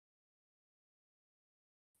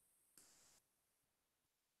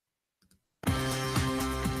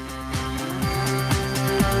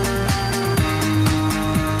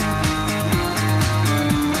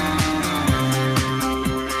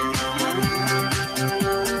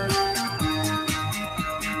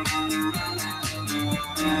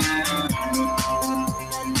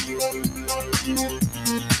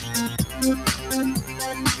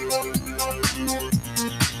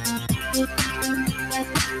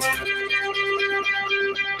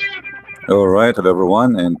All right, hello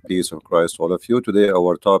everyone, and peace of Christ to all of you. Today,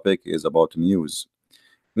 our topic is about news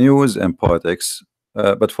and politics,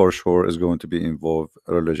 but for sure is going to be involve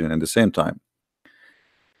religion at the same time.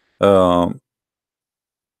 Um,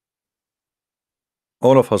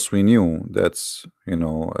 all of us we knew that's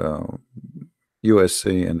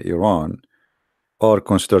USA and Iran are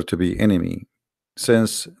considered to be enemy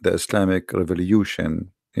since the Islamic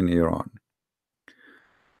Revolution in Iran,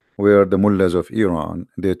 where the mullahs of Iran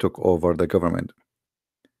they took over the government,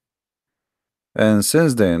 and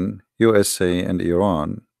since then USA and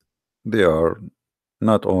Iran they are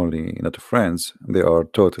not only not friends, they are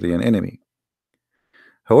totally an enemy.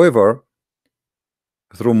 However,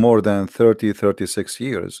 through more than 30, 36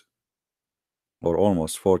 years, or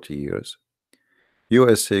almost 40 years,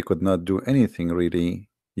 USA could not do anything really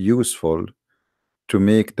useful to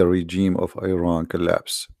make the regime of Iran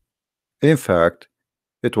collapse. In fact,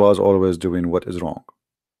 it was always doing what is wrong,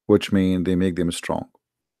 which means they make them strong.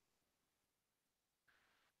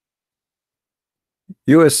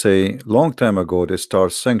 USA long time ago they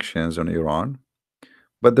start sanctions on Iran,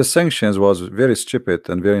 but the sanctions was very stupid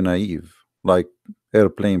and very naive, like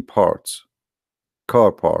airplane parts,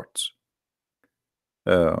 car parts,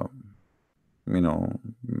 uh,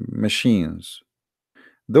 machines.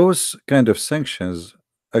 Those kind of sanctions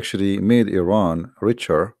actually made Iran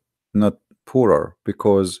richer, not poorer,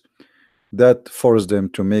 because that forced them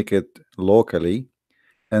to make it locally,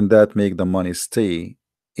 and that make the money stay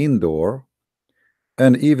indoor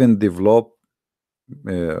and even develop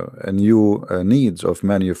a new needs of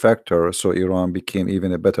manufacture. So Iran became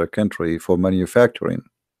even a better country for manufacturing.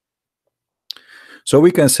 So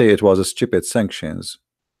we can say it was a stupid sanctions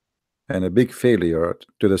and a big failure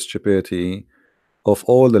to the stupidity of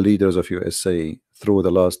all the leaders of USA through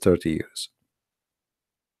the last 30 years.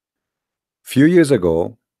 Few years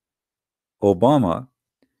ago, Obama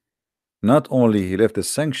not only he left the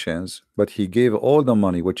sanctions, but he gave all the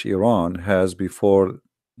money which Iran has before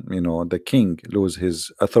the king lose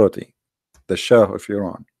his authority, the Shah of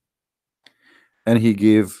Iran, and he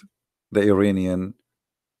gave the Iranian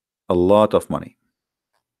a lot of money.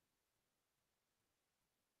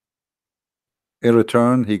 In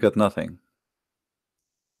return, he got nothing.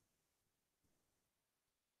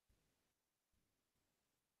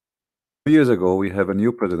 Years ago, we have a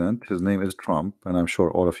new president. His name is Trump, and I'm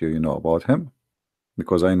sure all of you know about him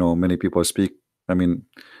because I know many people speak. I mean,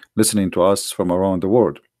 listening to us from around the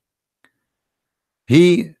world.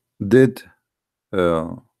 He did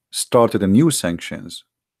uh, started a new sanctions,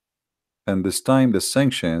 and this time the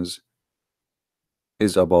sanctions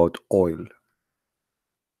is about oil.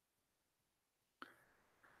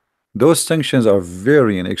 Those sanctions are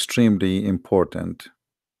very and extremely important,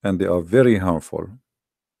 and they are very harmful.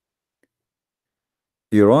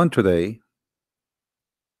 Iran today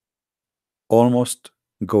almost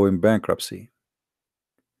going bankruptcy,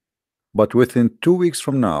 but within 2 weeks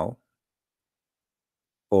from now,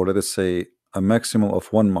 or let us say a maximum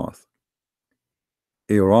of 1 month,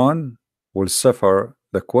 Iran will suffer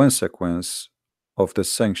the consequence of the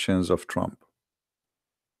sanctions of Trump.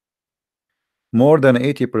 More than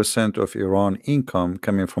 80% of Iran income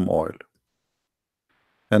coming from oil.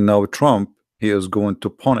 And now Trump, he is going to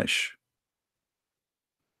punish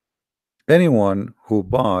anyone who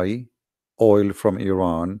buy oil from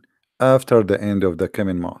Iran after the end of the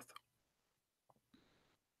coming month.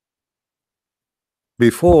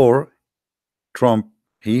 Before Trump,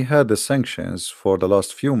 he had the sanctions for the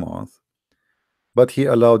last few months, but he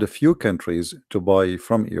allowed a few countries to buy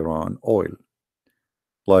from Iran oil,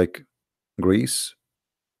 like Greece,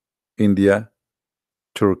 India,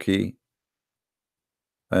 Turkey,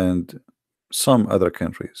 and some other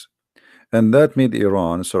countries. And that made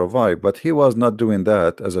Iran survive. But he was not doing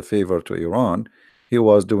that as a favor to Iran. He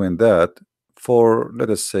was doing that for, let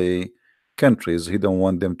us say, countries. He don't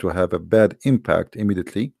want them to have a bad impact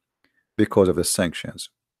immediately because of the sanctions.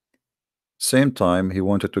 Same time, he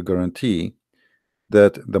wanted to guarantee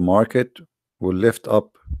that the market will lift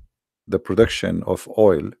up the production of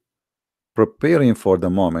oil, preparing for the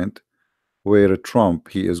moment where Trump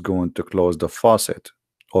he is going to close the faucet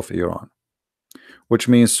of Iran, which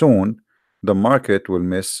means soon the market will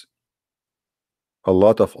miss a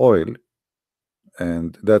lot of oil,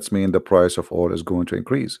 and that's mean the price of oil is going to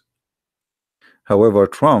increase. However,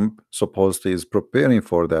 Trump supposedly is preparing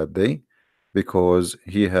for that day because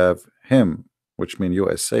he have him, which mean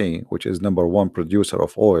USA, which is #1 producer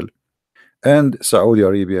of oil, and Saudi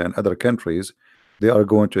Arabia and other countries, they are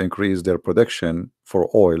going to increase their production for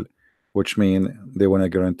oil, which mean they want to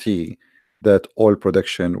guarantee that oil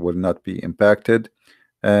production will not be impacted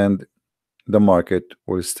and the market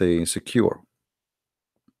will stay secure.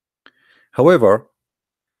 However,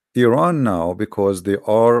 Iran now, because they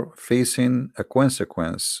are facing a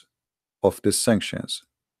consequence of these sanctions,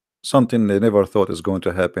 something they never thought is going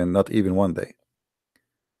to happen, not even one day.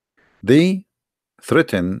 They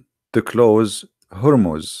threaten to close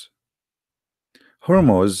Hormuz.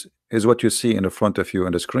 Hormuz is what you see in the front of you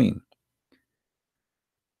on the screen.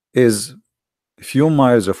 Is a few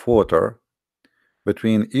miles of water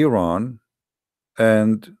between Iran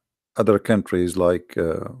and other countries like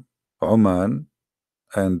Oman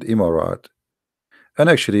and Emirat. And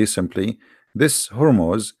actually, simply, this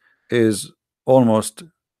Hormuz is almost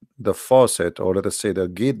the faucet, or let us say the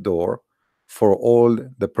gate door, for all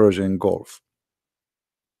the Persian Gulf.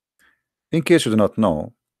 In case you do not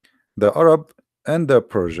know, the Arab and the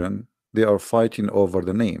Persian, they are fighting over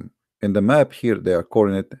the name. In the map here, they are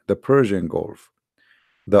calling it the Persian Gulf.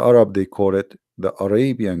 The Arab, they call it the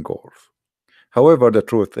Arabian Gulf. However, the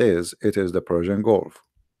truth is, it is the Persian Gulf.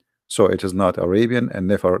 So it is not Arabian and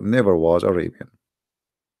never was Arabian.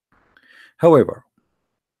 However,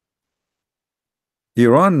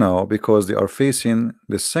 Iran now, because they are facing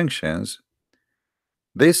the sanctions,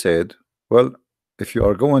 they said, well, if you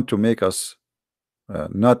are going to make us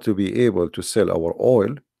not to be able to sell our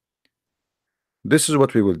oil, this is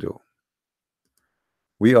what we will do.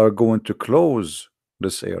 We are going to close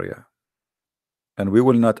this area, and we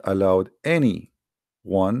will not allow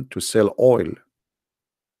anyone to sell oil.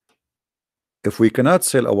 If we cannot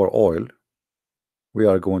sell our oil, we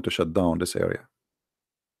are going to shut down this area,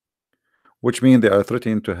 which means they are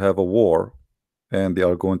threatening to have a war, and they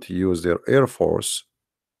are going to use their air force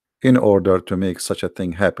in order to make such a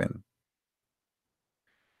thing happen.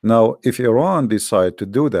 Now, if Iran decide to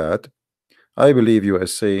do that, I believe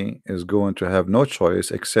USA is going to have no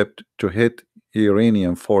choice except to hit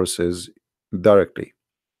Iranian forces directly.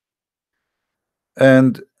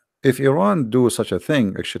 And if Iran do such a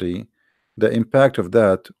thing, actually, the impact of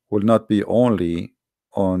that will not be only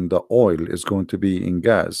on the oil, it's going to be in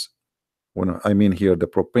gas. When I mean here the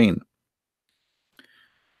propane.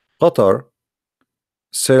 Qatar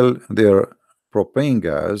sell their propane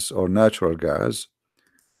gas or natural gas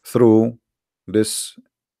through this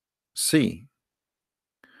sea,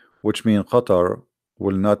 which means Qatar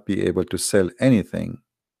will not be able to sell anything.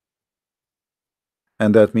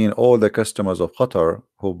 And that means all the customers of Qatar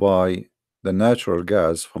who buy the natural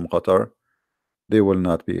gas from Qatar, they will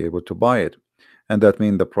not be able to buy it. And that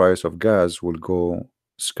means the price of gas will go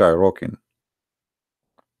skyrocketing.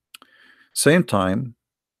 Same time,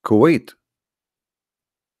 Kuwait,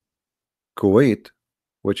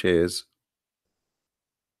 which is,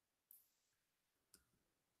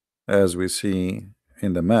 as we see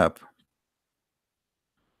in the map,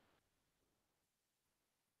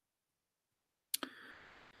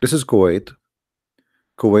 this is Kuwait.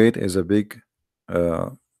 Kuwait is a big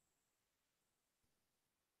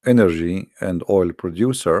energy and oil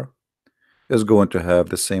producer, is going to have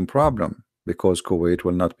the same problem because Kuwait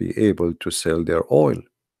will not be able to sell their oil.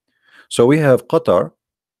 So we have Qatar,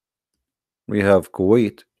 we have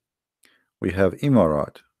Kuwait, we have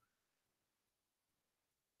Emirat,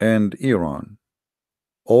 and Iran.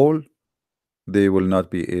 All they will not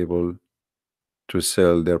be able to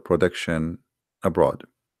sell their production abroad.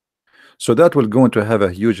 So that will going to have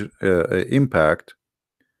a huge impact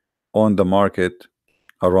on the market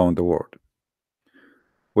around the world,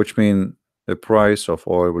 which means the price of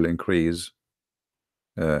oil will increase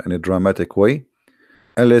in a dramatic way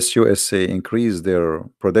unless USA increase their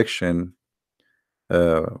production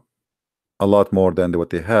a lot more than what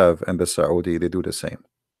they have, and the Saudi they do the same.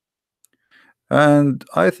 And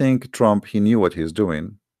I think Trump, he knew what he's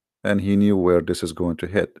doing, and he knew where this is going to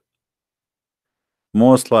hit.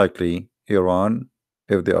 Most likely Iran,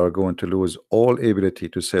 if they are going to lose all ability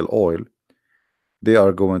to sell oil, they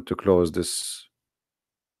are going to close this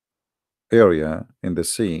area in the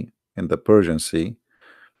sea, in the Persian Sea,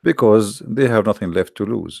 because they have nothing left to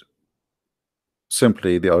lose.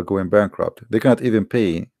 Simply, they are going bankrupt. They cannot even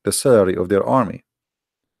pay the salary of their army.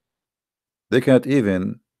 They cannot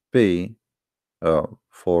even pay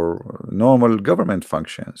for normal government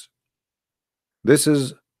functions. This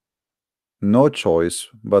is no choice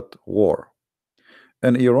but war.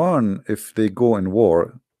 And Iran, if they go in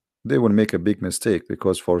war, they will make a big mistake,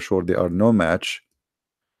 because for sure they are no match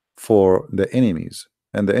for the enemies.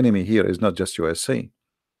 And the enemy here is not just USA.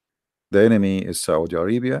 The enemy is Saudi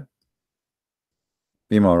Arabia,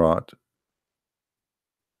 Emirat,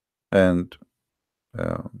 and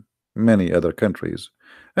many other countries.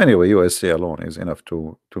 Anyway, USA alone is enough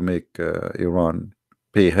to make Iran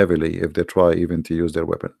pay heavily if they try even to use their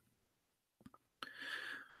weapon.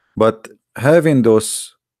 But having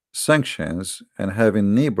those sanctions and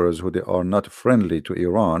having neighbors who they are not friendly to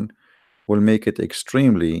Iran will make it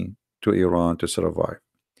extremely to Iran to survive.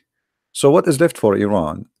 So what is left for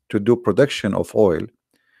Iran to do production of oil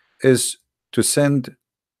is to send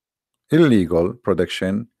illegal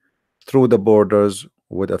production through the borders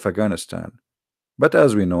with Afghanistan. But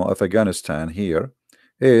as we know, Afghanistan here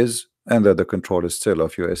is under the control still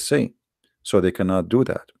of USA, so they cannot do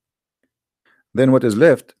that. Then what is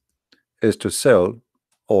left is to sell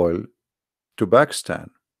oil to Pakistan,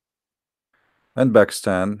 and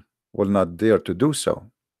Pakistan will not dare to do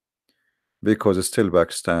so because still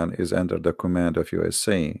Pakistan is under the command of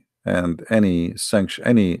USA, and any sanction,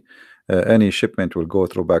 any shipment will go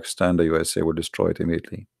through Pakistan, the USA will destroy it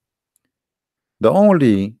immediately. The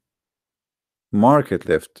only market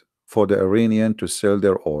left for the Iranian to sell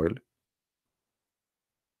their oil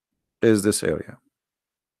is this area.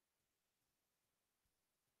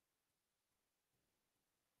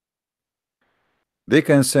 They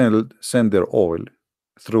can send their oil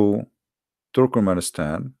through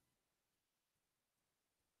Turkmenistan,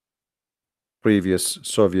 previous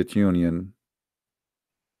Soviet Union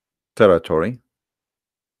territory,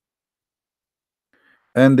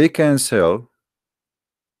 and they can sell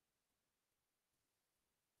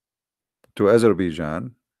to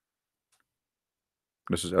Azerbaijan.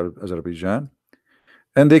 This is Azerbaijan,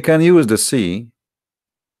 and they can use the sea,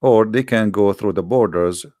 or they can go through the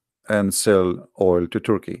borders and sell oil to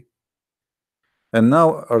Turkey. And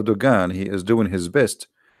now Erdogan, he is doing his best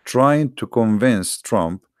trying to convince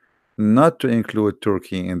Trump not to include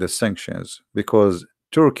Turkey in the sanctions, because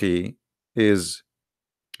Turkey is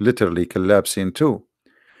literally collapsing too,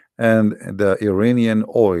 and the Iranian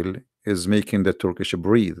oil is making the Turkish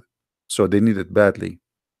breathe, so they need it badly.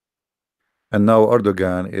 And now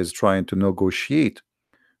Erdogan is trying to negotiate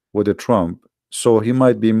with the Trump, so he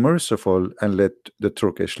might be merciful and let the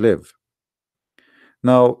Turkish live.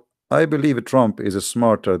 Now I believe Trump is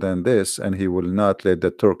smarter than this, and he will not let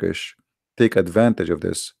the Turkish take advantage of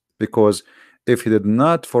this, because if he did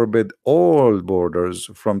not forbid all borders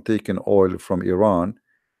from taking oil from Iran,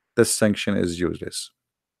 the sanction is useless.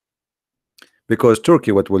 Because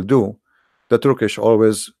Turkey, what will do, the Turkish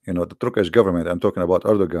always, the Turkish government, I'm talking about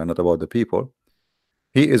Erdogan, not about the people,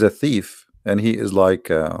 he is a thief, and he is like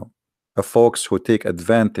a fox who take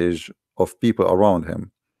advantage of people around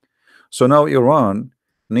him. So now Iran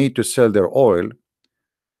need to sell their oil.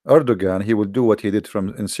 Erdogan, he will do what he did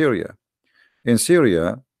in Syria. In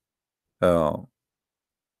Syria,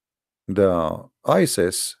 the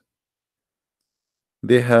ISIS,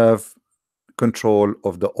 they have control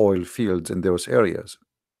of the oil fields in those areas,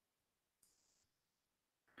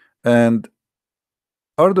 and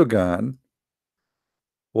Erdogan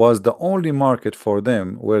was the only market for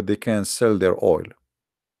them where they can sell their oil,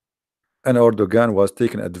 and Erdogan was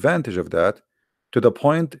taking advantage of that to the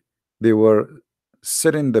point they were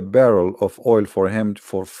selling the barrel of oil for him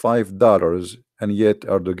for $5, and yet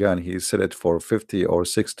Erdogan, he sell it for 50 or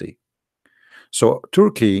 60. So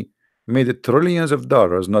Turkey made it trillions of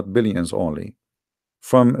dollars, not billions only,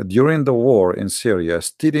 from during the war in Syria,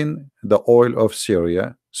 stealing the oil of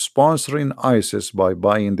Syria, sponsoring ISIS by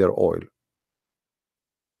buying their oil.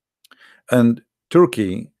 And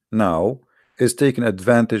Turkey now is taking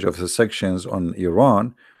advantage of the sanctions on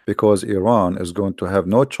Iran, because Iran is going to have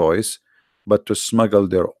no choice but to smuggle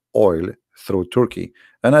their oil through Turkey.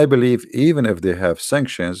 And I believe even if they have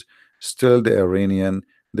sanctions, still the Iranian,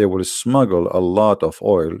 they will smuggle a lot of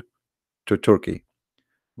oil to Turkey,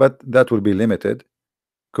 but that will be limited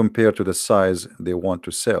compared to the size they want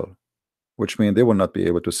to sell, which means they will not be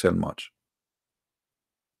able to sell much.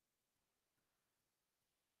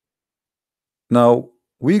 Now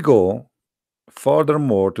we go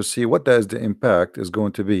furthermore to see what does the impact is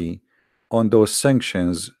going to be on those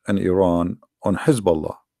sanctions in Iran on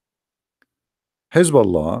Hezbollah.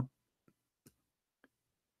 Hezbollah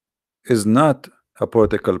is not a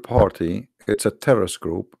political party, it's a terrorist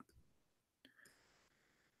group.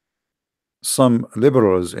 Some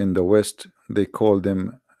liberals in the West, they call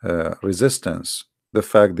them resistance, the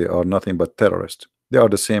fact they are nothing but terrorists. They are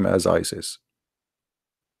the same as ISIS.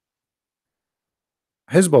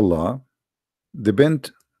 Hezbollah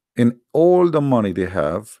depend in all the money they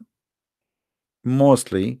have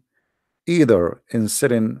mostly either in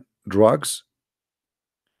selling drugs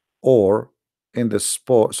or in the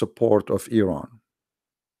support of Iran.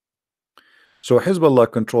 So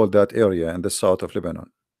Hezbollah controlled that area in the south of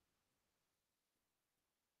Lebanon.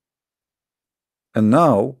 And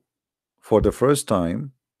now, for the first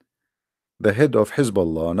time, the head of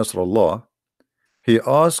Hezbollah, Nasrallah, he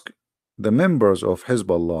asked the members of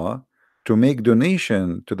Hezbollah to make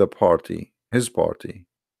donation to the party, his party.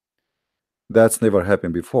 That's never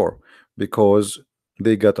happened before because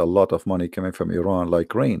they got a lot of money coming from Iran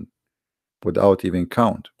like rain without even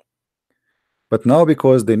count. But now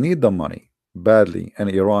because they need the money badly and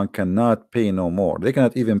Iran cannot pay no more, they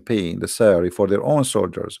cannot even pay the salary for their own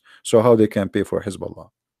soldiers. So how they can pay for Hezbollah?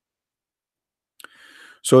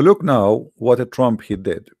 So look now what Trump he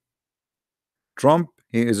did. Trump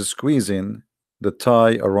he is squeezing the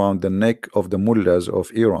tie around the neck of the mullahs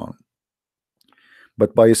of Iran.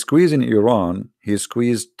 But by squeezing Iran, he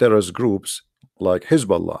squeezed terrorist groups like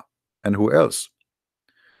Hezbollah. And who else?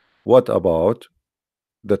 What about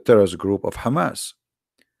the terrorist group of Hamas?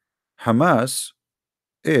 Hamas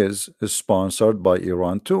is sponsored by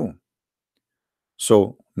Iran too.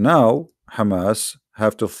 So now Hamas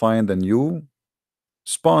have to find a new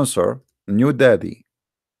sponsor, new daddy,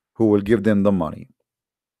 who will give them the money.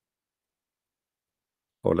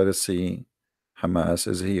 Or let us see, Hamas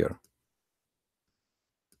is here.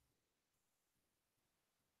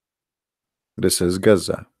 This is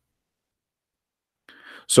Gaza.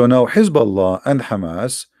 So now Hezbollah and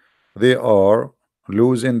Hamas, they are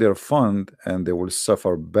losing their fund and they will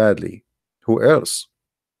suffer badly. Who else?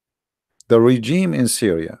 The regime in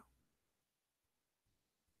Syria.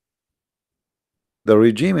 The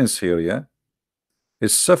regime in Syria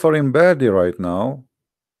is suffering badly right now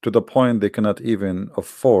to the point they cannot even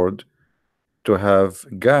afford to have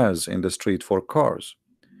gas in the street for cars.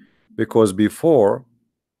 Because before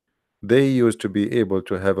they used to be able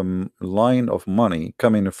to have a line of money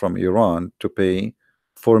coming from Iran to pay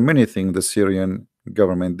for many things the Syrian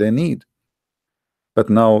government they need. But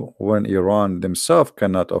now when Iran themselves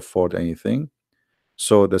cannot afford anything,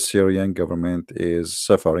 so the Syrian government is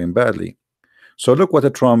suffering badly. So look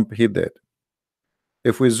what Trump he did.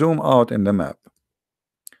 If we zoom out in the map,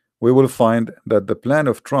 we will find that the plan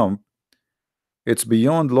of Trump, it's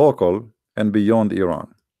beyond local and beyond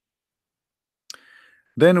Iran.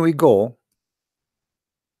 Then we go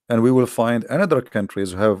and we will find another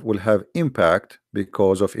countries will have impact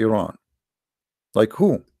because of Iran. Like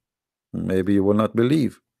who? Maybe you will not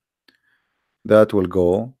believe. That will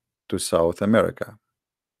go to South America.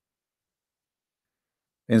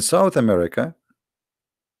 In South America,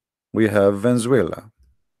 we have Venezuela.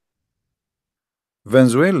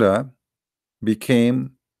 Venezuela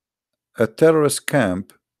became a terrorist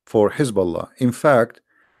camp for Hezbollah. In fact,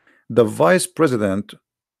 the vice president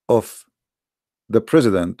of the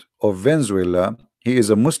president of Venezuela, he is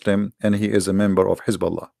a Muslim and he is a member of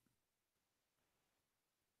Hezbollah.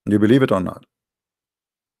 You believe it or not?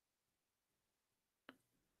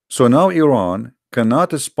 So now Iran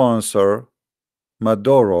cannot sponsor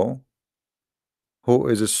Maduro, who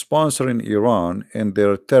is sponsoring Iran in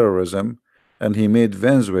their terrorism, and he made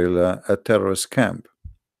Venezuela a terrorist camp.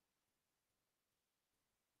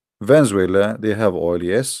 Venezuela, they have oil,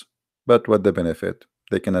 yes, but what the benefit?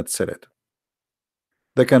 They cannot sell it.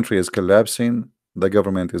 The country is collapsing, the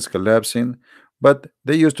government is collapsing, but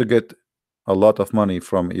they used to get a lot of money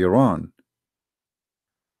from Iran.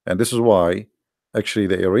 And this is why actually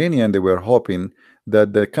the Iranian, they were hoping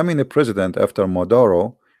that the coming president after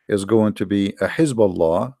Maduro is going to be a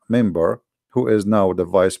Hezbollah member who is now the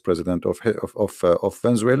vice president of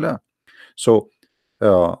Venezuela. So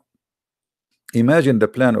imagine the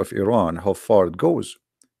plan of Iran, how far it goes.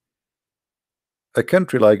 A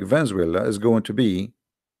country like Venezuela is going to be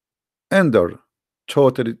under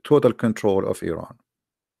total control of Iran.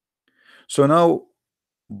 So now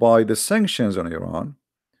by the sanctions on Iran,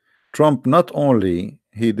 Trump not only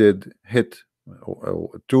he did hit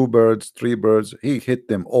 2 birds, 3 birds, he hit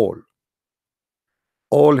them all.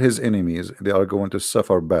 All his enemies, they are going to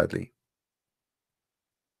suffer badly.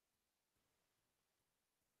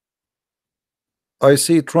 I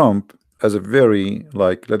see Trump as a very,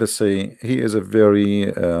 like, let us say, he is a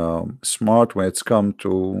very smart when it's come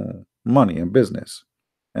to money and business.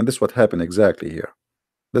 And this is what happened exactly here.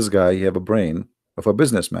 This guy, he have a brain of a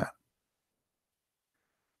businessman.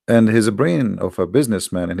 And his brain of a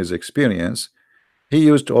businessman and his experience, he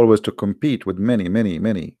used to always to compete with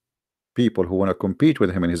many people who want to compete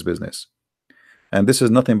with him in his business. And this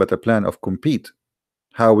is nothing but a plan of compete,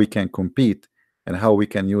 how we can compete and how we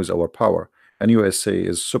can use our power. And USA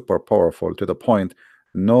is super powerful to the point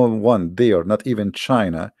no one dare, not even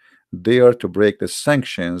China, dare to break the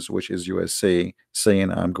sanctions, which is USA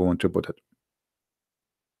saying I'm going to put it.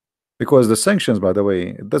 Because the sanctions, by the way,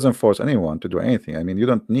 it doesn't force anyone to do anything. I mean, you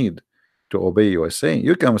don't need to obey USA.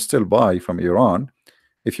 You can still buy from Iran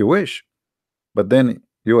if you wish, but then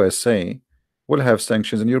USA will have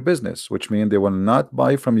sanctions in your business, which means they will not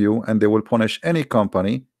buy from you, and they will punish any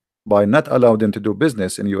company by not allow them to do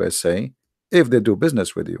business in USA if they do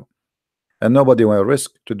business with you. and nobody want to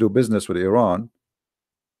risk to do business with Iran.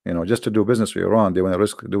 Just to do business with Iran, they want to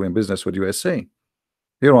risk doing business with USA.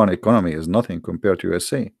 Iran economy is nothing compared to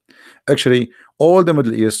USA. Actually, all the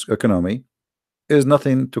Middle East economy is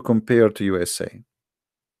nothing to compare to USA.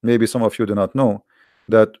 Maybe some of you do not know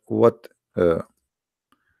that what the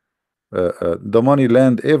money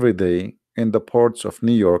land every day in the ports of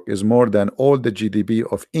New York is more than all the GDP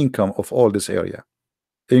of income of all this area,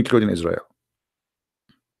 including Israel,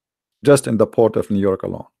 just in the port of New York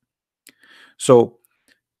alone. So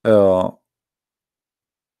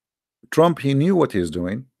Trump, he knew what he's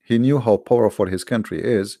doing. He knew how powerful his country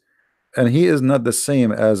is, and he is not the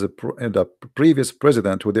same as the previous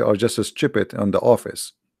president, who they are just as stupid in the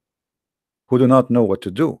office, who do not know what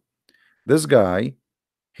to do. This guy,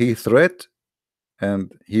 he threat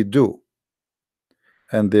and he do,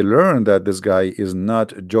 and they learn that this guy is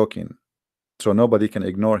not joking, so nobody can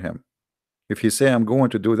ignore him. If he say I'm going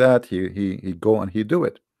to do that, he go and he do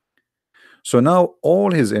it. So now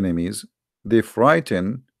all his enemies, they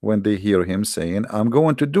frighten when they hear him saying I'm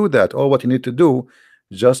going to do that. All what you need to do,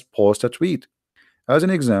 just post a tweet. As an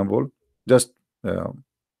example, just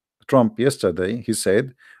Trump yesterday, he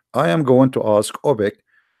said, I am going to ask OPEC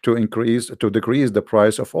to decrease the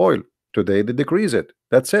price of oil. Today they decrease it.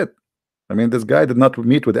 That's it. I mean, this guy did not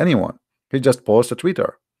meet with anyone. He just posted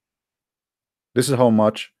Twitter. This is how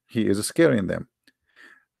much he is scaring them.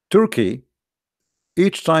 Turkey,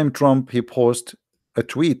 each time Trump he posts a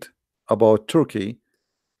tweet about Turkey,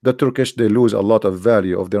 the Turkish, they lose a lot of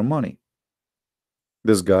value of their money.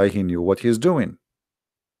 This guy, he knew what he's doing.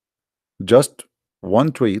 Just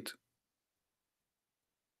one tweet,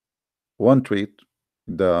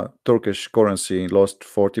 the Turkish currency lost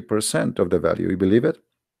 40% of the value. You believe it?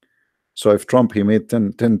 So if Trump he made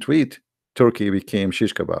 10 tweet, Turkey became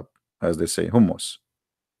shish kebab, as they say, hummus.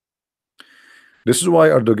 This is why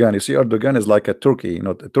Erdogan, you see, Erdogan is like a turkey,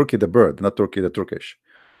 not Turkey the bird, not Turkey the Turkish.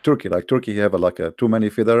 Turkey, like Turkey, he have like a too many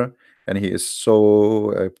feather, and he is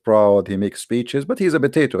so proud. He makes speeches, but he's a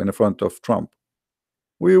potato in front of Trump.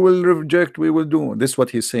 We will reject, we will do this. What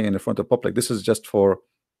he's saying in front of public. This is just for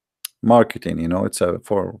marketing, it's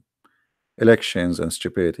for elections and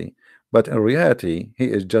stupidity. But in reality, he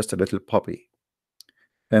is just a little puppy.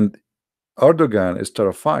 And Erdogan is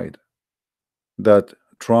terrified that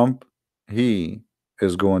Trump, he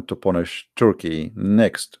is going to punish Turkey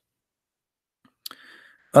next.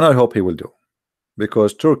 And I hope he will do,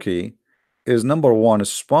 because Turkey is #1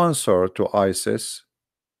 sponsor to ISIS,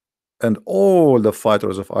 and all the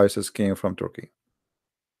fighters of ISIS came from Turkey.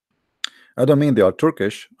 I don't mean they are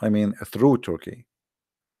Turkish, I mean through Turkey.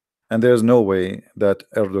 And there's no way that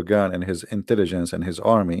Erdogan and his intelligence and his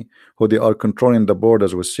army, who they are controlling the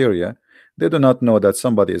borders with Syria, they do not know that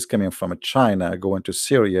somebody is coming from China going to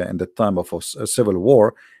Syria in the time of a civil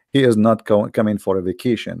war. He is not coming for a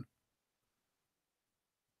vacation.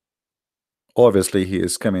 Obviously, he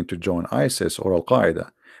is coming to join ISIS or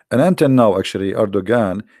Al-Qaeda. And until now, actually,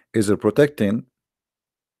 Erdogan is protecting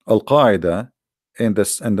Al-Qaeda in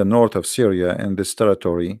the north of Syria, in this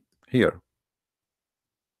territory here.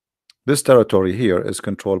 This territory here is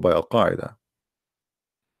controlled by Al-Qaeda.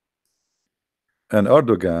 And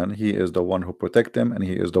Erdogan, he is the one who protect them, and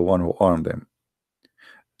he is the one who armed them.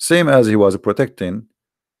 Same as he was protecting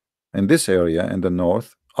in this area in the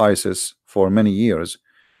north, ISIS for many years,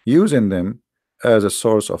 using them as a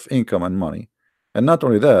source of income and money. And not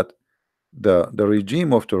only that, the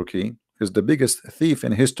regime of Turkey is the biggest thief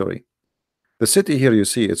in history. The city here you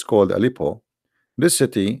see, it's called Aleppo. This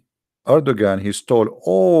city, Erdogan, he stole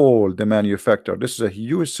all the manufacture. This is a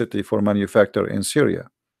huge city for manufacture in Syria.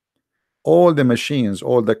 All the machines,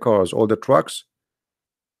 all the cars, all the trucks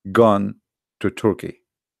gone to Turkey.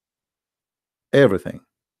 Everything.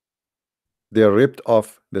 They ripped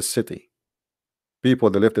off the city.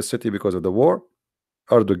 People that left the city because of the war,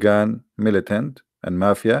 Erdogan, militant and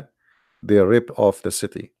mafia, they ripped off the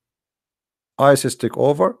city. ISIS took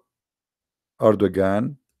over.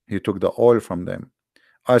 Erdogan, he took the oil from them.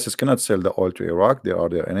 ISIS cannot sell the oil to Iraq. They are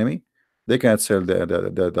their enemy. They cannot sell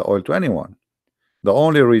the oil to anyone. The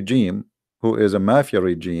only regime who is a mafia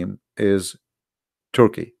regime is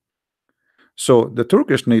Turkey. So the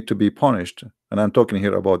Turkish need to be punished, and I'm talking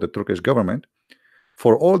here about the Turkish government,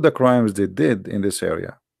 for all the crimes they did in this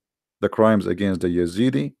area. The crimes against the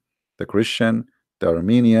Yazidi, the Christian, the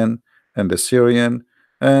Armenian, and the Syrian,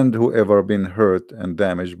 and whoever been hurt and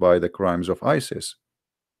damaged by the crimes of ISIS.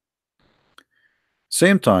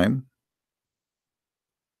 Same time,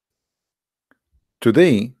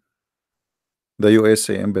 today, the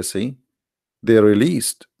USA Embassy, they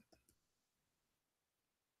released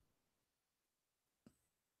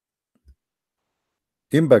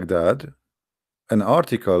in Baghdad an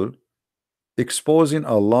article exposing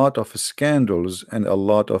a lot of scandals and a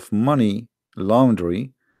lot of money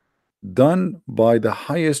laundering done by the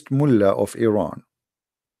highest mullah of Iran.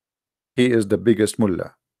 He is the biggest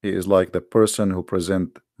mullah. He is like the person who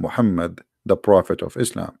present Muhammad, the prophet of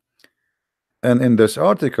Islam. And in this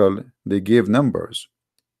article, they give numbers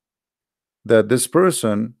that this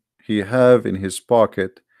person he have in his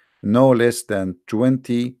pocket no less than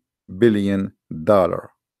 $20 billion.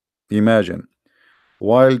 Imagine,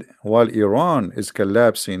 while Iran is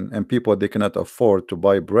collapsing and people they cannot afford to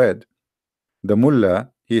buy bread, the mullah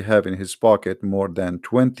he have in his pocket more than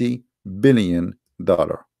 $20 billion.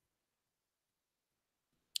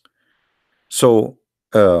 So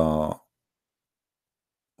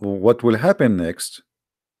what will happen next,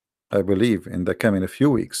 I believe in the coming few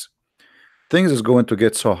weeks, things is going to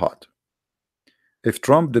get so hot. If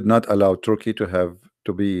Trump did not allow Turkey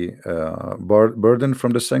to be burdened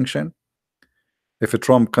from the sanction, if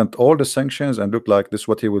Trump cut all the sanctions and look like this,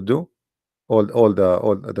 what he would do, all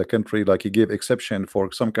the country, like he gave exception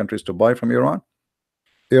for some countries to buy from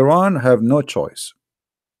Iran have no choice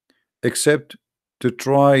except to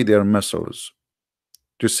try their muscles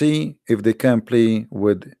to see if they can play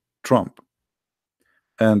with Trump,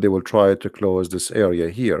 and they will try to close this area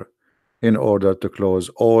here in order to close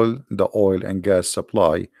all the oil and gas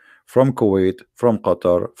supply from Kuwait, from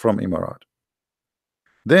Qatar, from Emirat.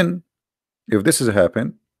 Then if this has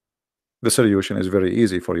happened, the solution is very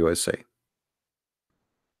easy for USA.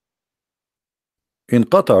 In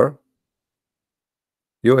Qatar,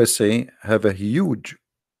 USA have a huge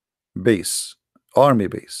base, army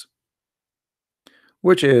base,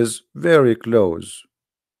 which is very close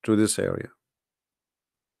to this area.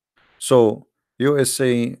 So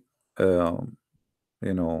USA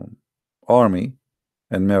army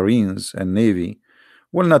and marines and navy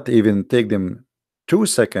will not even take them 2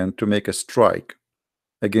 seconds to make a strike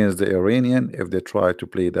against the Iranian if they try to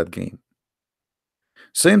play that game.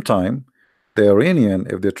 Same time, the Iranian,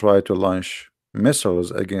 if they try to launch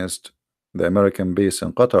missiles against the American base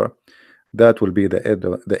in Qatar, that will be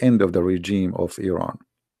the end of the regime of Iran,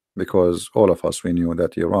 because all of us, we knew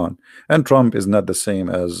that Iran and Trump is not the same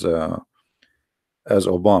as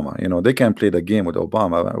Obama. They can't play the game with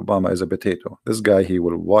Obama. Obama is a potato. This guy, he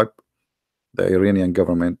will wipe the Iranian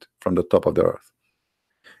government from the top of the earth,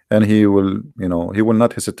 and he will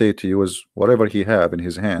not hesitate to use whatever he have in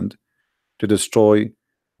his hand to destroy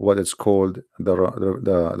what is called the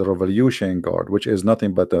Revolution Guard, which is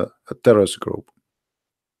nothing but a terrorist group.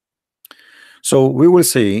 So we will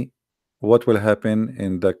see what will happen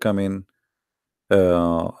in the coming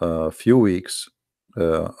few weeks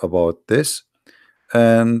about this,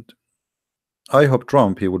 and I hope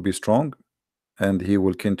Trump, he will be strong and he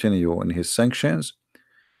will continue in his sanctions.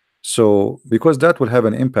 So because that will have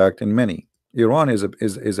an impact in many. Iran is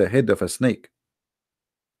a head of a snake.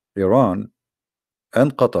 Iran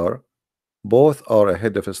and Qatar both are a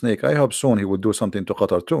head of a snake. I hope soon he will do something to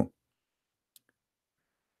Qatar too.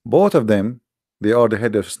 Both of them, they are the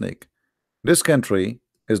head of a snake. This country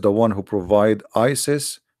is the one who provide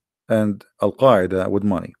ISIS and Al-Qaeda with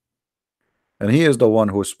money, and he is the one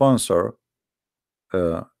who sponsor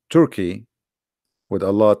Turkey with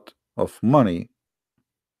a lot of money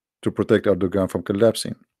to protect Erdogan from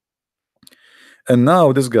collapsing. And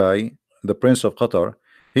now this guy, the Prince of Qatar,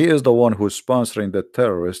 he is the one who's sponsoring the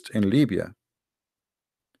terrorists in Libya.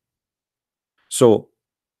 So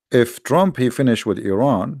if Trump, he finished with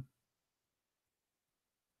Iran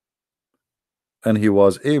and he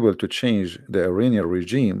was able to change the Iranian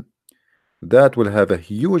regime, that will have a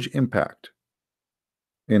huge impact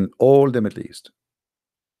in all the Middle East.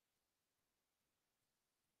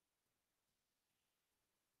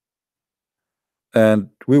 And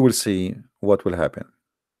we will see what will happen.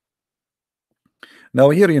 Now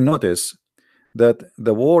here you notice that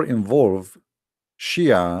the war involved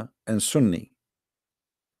Shia and Sunni.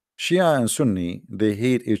 Shia and Sunni, they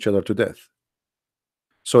hate each other to death.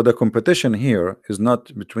 So the competition here is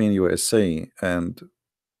not between USA and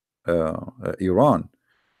Iran.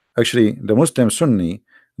 Actually, the Muslim Sunni,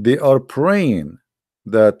 they are praying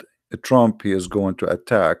that Trump is going to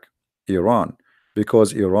attack Iran,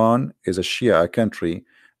 because Iran is a Shia country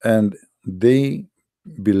and they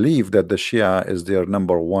believe that the Shia is their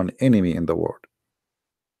 #1 enemy in the world.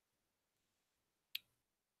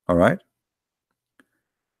 All right.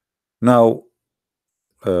 Now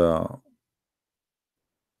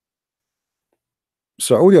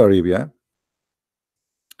Saudi Arabia,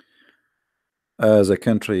 as a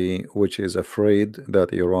country which is afraid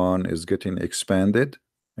that Iran is getting expanded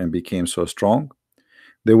and became so strong,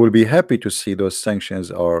 they will be happy to see those sanctions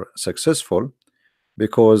are successful,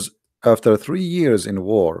 because after 3 years in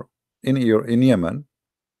war in Yemen,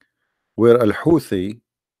 where Al-Houthi,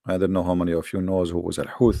 I don't know how many of you knows who was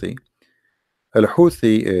Al-Houthi.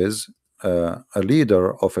 Al-Houthi is a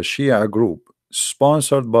leader of a Shia group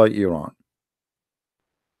sponsored by Iran.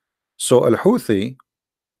 So Al-Houthi,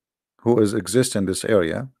 who is exist in this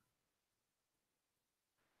area,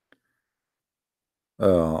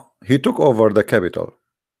 he took over the capital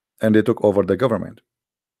and they took over the government,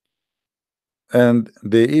 and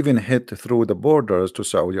they even hit through the borders to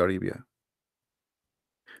Saudi Arabia.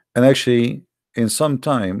 And actually, in some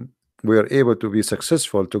time, we are able to be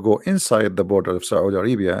successful to go inside the border of Saudi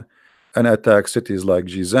Arabia and attack cities like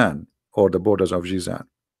Jizan or the borders of Jizan.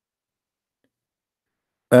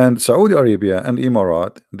 And Saudi Arabia and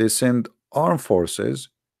Emirat, they send armed forces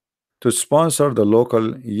to sponsor the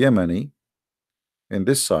local Yemeni in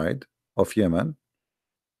this side of Yemen.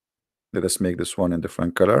 Let us make this one in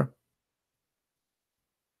different color.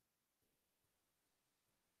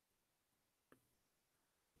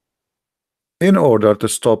 In order to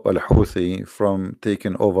stop Al-Houthi from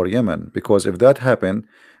taking over Yemen, because if that happened,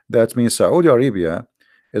 that means Saudi Arabia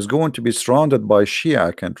is going to be surrounded by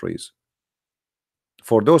Shia countries.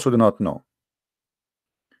 For those who do not know,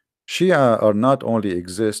 Shia are not only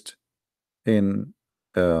exist in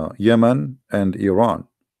Yemen and Iran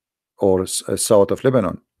or south of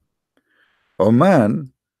Lebanon.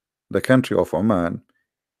 Oman, the country of Oman,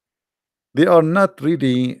 they are not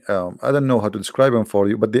really, I don't know how to describe them for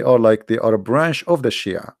you, but they are a branch of the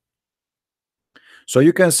Shia. So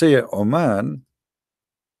you can say Oman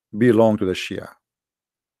belong to the Shia.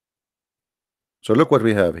 So look what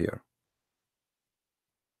we have here.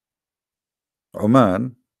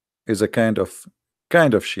 Oman is a kind of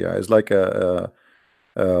Shia. It's like a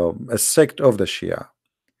sect of the Shia.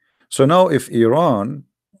 So now if Iran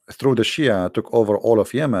through the Shia took over all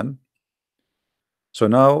of Yemen, so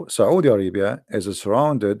now Saudi Arabia is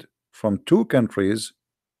surrounded from two countries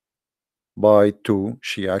by two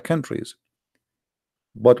Shia countries.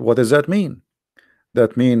 But what does that mean?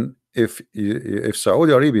 That mean if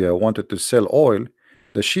Saudi Arabia wanted to sell oil,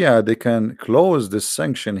 the Shia, they can close this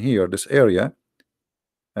sanction here, this area,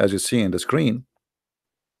 as you see in the screen.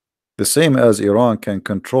 The same as Iran can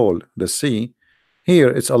control the sea, here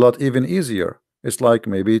it's a lot even easier. It's like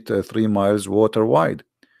maybe 3 miles water wide.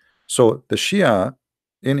 So the Shia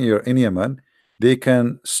in Yemen, they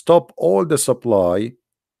can stop all the supply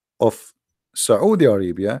of Saudi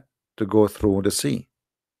Arabia to go through the sea.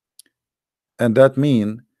 And that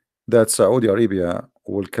means that Saudi Arabia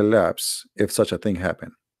will collapse if such a thing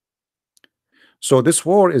happen. So this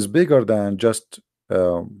war is bigger than just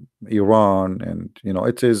Iran, and you know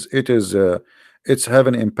it's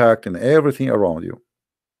having impact in everything around you.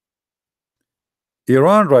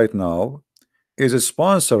 Iran right now is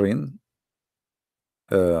sponsoring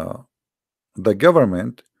the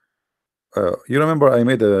government. You remember I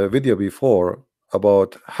made a video before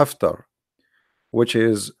about Haftar, which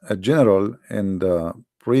is a general in the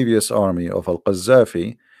previous army of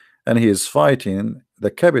Al-Qaddafi, and he is fighting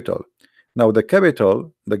the capital. Now the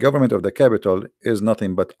capital, the government of the capital is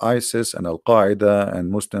nothing but ISIS and Al-Qaeda and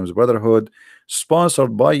Muslims Brotherhood,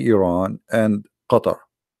 sponsored by Iran and Qatar.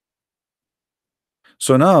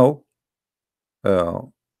 So now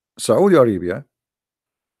Saudi Arabia,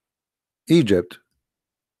 Egypt,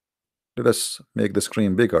 let us make the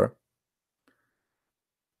screen bigger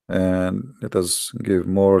and let us give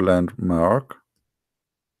more landmark.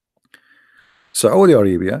 Saudi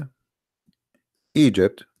Arabia,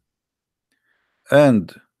 Egypt,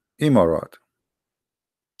 and Emirat,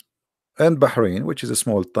 and Bahrain, which is a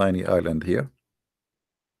small tiny island here.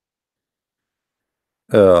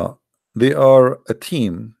 They are a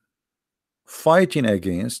team fighting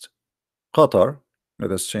against Qatar.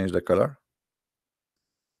 Let us change the color.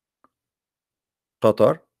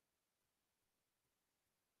 Qatar,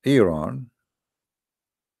 Iran,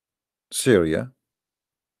 Syria,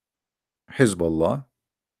 Hezbollah,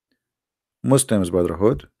 Muslims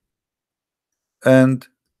Brotherhood, and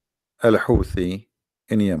Al-Houthi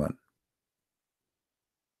in Yemen.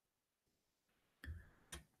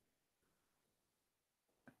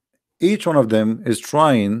 Each one of them is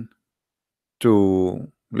trying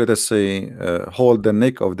to, let us say, hold the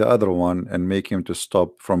neck of the other one and make him to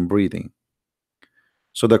stop from breathing.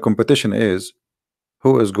 So the competition is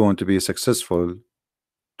who is going to be successful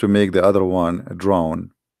to make the other one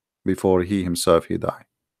drown before he himself die.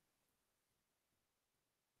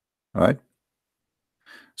 All right.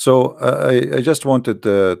 So I just wanted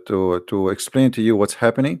to explain to you what's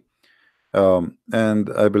happening, and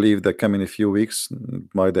I believe that coming a few weeks,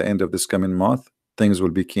 by the end of this coming month, things will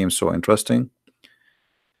become so interesting,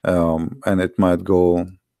 and it might go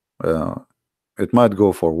uh, it might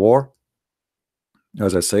go for war,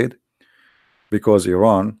 as I said, because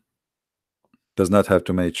Iran does not have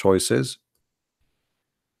too many choices.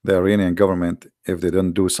 The Iranian government, if they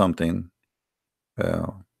don't do something,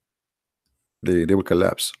 uh, they will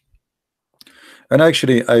collapse. And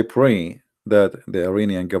actually, I pray that the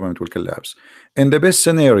Iranian government will collapse. In the best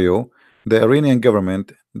scenario, the Iranian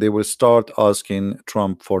government, they will start asking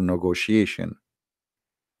Trump for negotiation.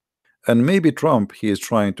 And maybe Trump, he is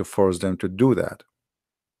trying to force them to do that.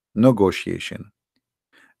 Negotiation.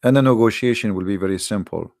 And the negotiation will be very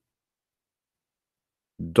simple.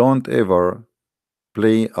 Don't ever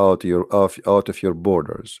play out out of your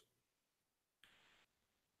borders.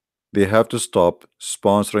 They have to stop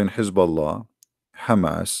sponsoring Hezbollah,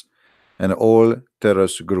 Hamas, and all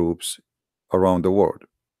terrorist groups around the world.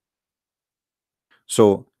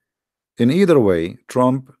 So in either way,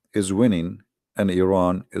 Trump is winning and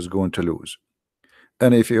Iran is going to lose.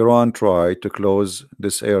 And if Iran try to close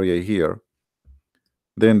this area here,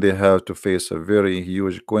 then they have to face a very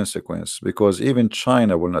huge consequence, because even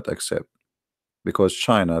China will not accept, because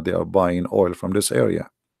China, they are buying oil from this area.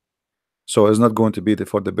 So it's not going to be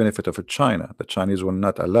for the benefit of China. The Chinese will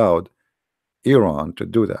not allow Iran to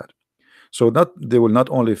do that. So that they will not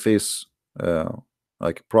only face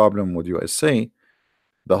like problem with USA,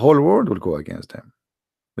 the whole world will go against them,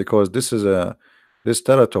 because this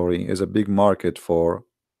territory is a big market for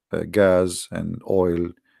gas and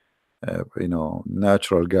oil,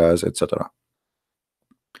 natural gas, etc.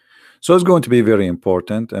 So it's going to be very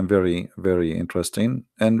important and very, very interesting,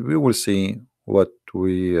 and we will see what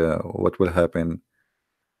will happen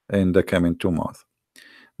in the coming 2 months.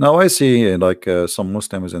 Now I see some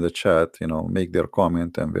Muslims in the chat, make their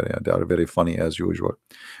comment, and they are very funny as usual.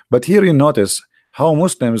 But here you notice how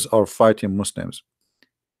Muslims are fighting Muslims.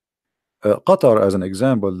 Qatar, as an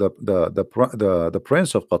example, the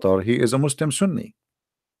prince of Qatar, he is a Muslim Sunni.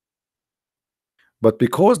 But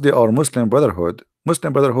because they are Muslim Brotherhood,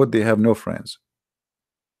 they have no friends.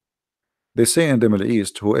 They say in the Middle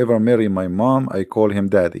East, whoever marry my mom, I call him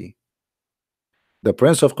daddy. The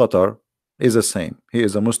prince of Qatar is the same. He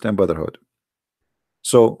is a Muslim Brotherhood.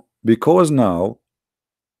 So because now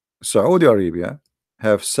Saudi Arabia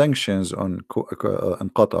have sanctions on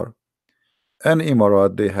Qatar, and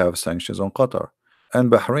Emirat, they have sanctions on Qatar,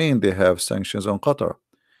 and Bahrain, they have sanctions on Qatar.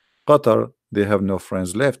 Qatar, they have no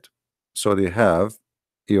friends left, so they have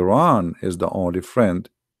Iran is the only friend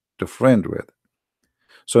to friend with.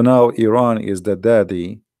 So now Iran is the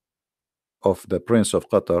daddy of the prince of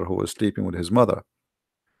Qatar who is sleeping with his mother,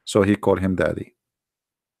 so he called him daddy.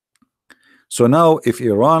 So now if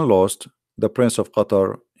Iran lost, the prince of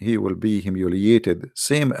Qatar, he will be humiliated,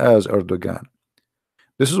 same as Erdogan.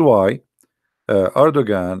 This is why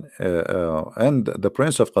Erdogan and the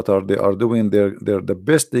prince of Qatar, they are doing the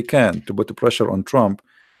best they can to put pressure on Trump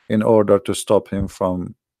in order to stop him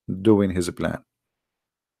from doing his plan.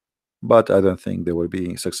 But I don't think they will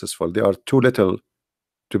be successful. They are too little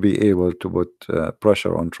to be able to put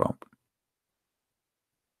pressure on Trump.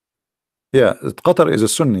 Yeah, Qatar is a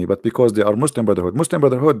Sunni, but because they are Muslim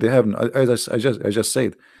Brotherhood, they have, as I just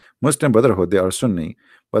said, Muslim Brotherhood, they are Sunni,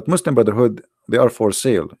 but Muslim Brotherhood, they are for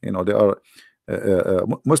sale. They are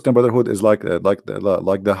Muslim Brotherhood is like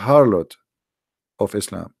the harlot of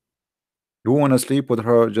Islam. You want to sleep with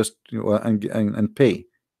her, just and pay.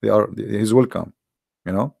 He's welcome.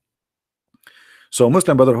 So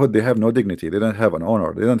Muslim Brotherhood, they have no dignity. They don't have an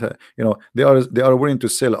honor. They don't have, they are willing to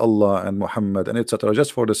sell Allah and Muhammad and etc.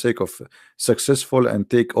 just for the sake of successful and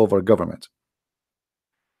take over government.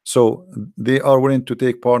 So they are willing to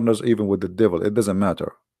take partners even with the devil. It doesn't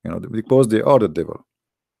matter, because they are the devil.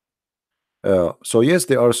 So yes,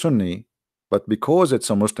 they are Sunni, but because it's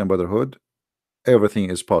a Muslim Brotherhood, everything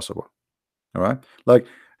is possible. All right, like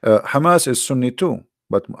Hamas is Sunni too,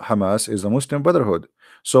 but Hamas is a Muslim Brotherhood.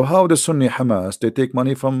 So how the Sunni Hamas, they take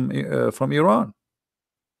money from Iran?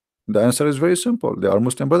 The answer is very simple. They are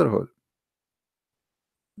Muslim Brotherhood.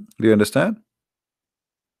 Do you understand?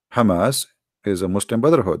 Hamas is a Muslim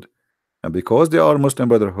Brotherhood, and because they are Muslim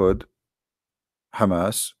Brotherhood,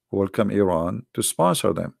 Hamas welcome Iran to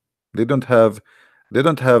sponsor them. They don't have let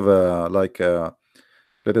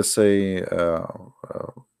us say I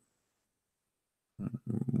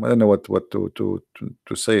don't know what to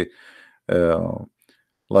say.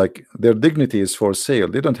 Like their dignity is for sale.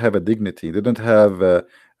 They don't have a dignity. They don't have a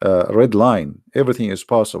red line. Everything is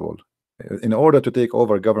possible. In order to take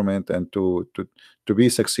over government and to be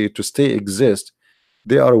succeed, to stay exist,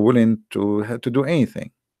 they are willing to do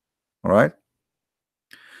anything. All right.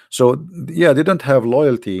 So yeah, they don't have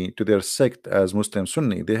loyalty to their sect as Muslim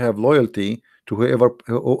Sunni. They have loyalty to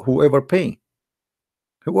whoever pay.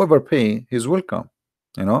 Whoever pay, he's welcome.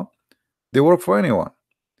 You know, they work for anyone.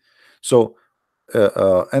 So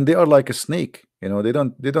and they are like a snake. You know, they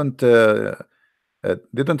don't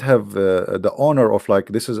have the honor of like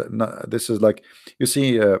this is not, this is like you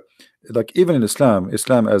see like even in Islam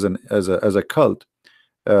as an as a cult,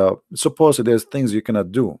 suppose there's things you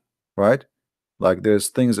cannot do, right? Like there's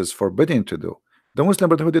things it's forbidden to do. The Muslim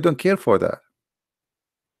Brotherhood, they don't care for that.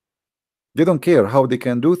 They don't care how they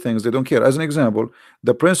can do things. They don't care. As an example,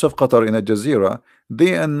 the Prince of Qatar in Al Jazeera,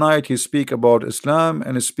 day and night he speak about Islam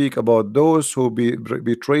and speak about those who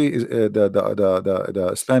betray the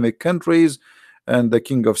Islamic countries and the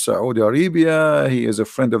King of Saudi Arabia. He is a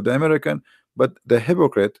friend of the American, but the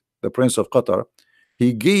hypocrite, the Prince of Qatar,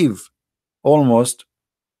 he gave almost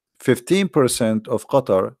 15% of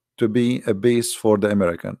Qatar to be a base for the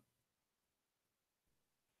American.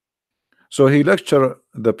 So he lecture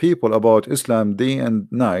the people about Islam day and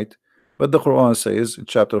night, but the Quran says in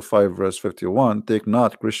chapter 5 verse 51, take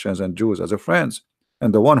not Christians and Jews as a friends,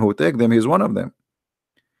 and the one who take them, he is one of them.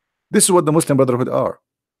 This is what the Muslim Brotherhood are.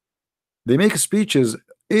 They make speeches,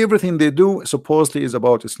 everything they do supposedly is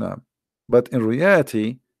about Islam, but in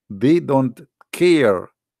reality they don't care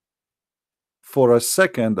for a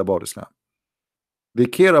second about Islam. They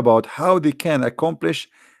care about how they can accomplish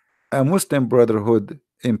a Muslim Brotherhood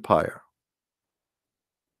empire.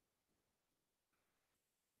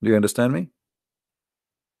 Do you understand me?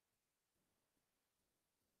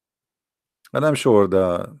 And I'm sure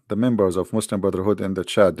the members of Muslim Brotherhood in the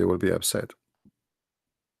chat, they will be upset.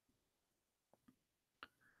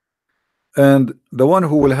 And the one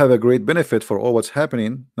who will have a great benefit for all what's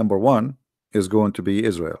happening, number one, is going to be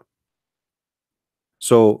Israel.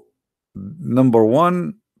 So number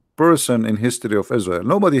one person in history of Israel,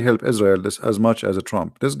 nobody helped Israel this as much as a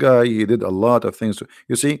Trump. This guy, he did a lot of things.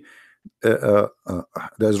 You see, the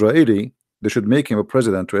Israeli, they should make him a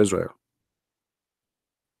president to Israel,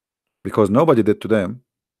 because nobody did to them.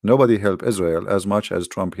 Nobody helped Israel as much as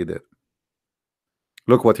Trump he did.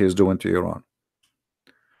 Look what he's doing to Iran.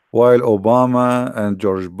 While Obama and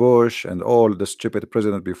George Bush and all the stupid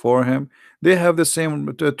president before him, they have the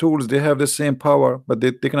same tools, they have the same power, but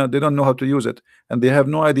they don't know how to use it, and they have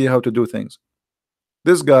no idea how to do things.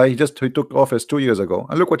 This guy, he took office 2 years ago,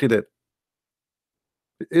 and look what he did.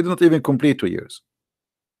 He did not even complete 2 years.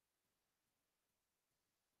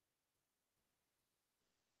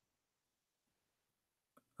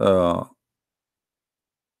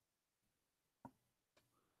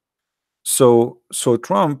 So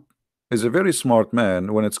Trump is a very smart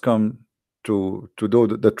man when it's come to do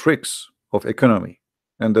the tricks of economy,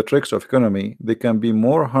 and the tricks of economy, they can be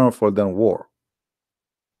more harmful than war.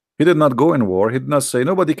 He did not go in war. He did not say,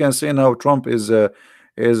 nobody can say now Trump is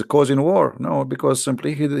causing war. No, because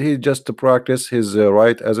simply he just practice his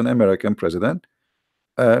right as an American president.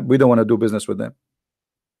 We don't want to do business with them,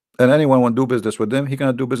 and anyone want to do business with them, he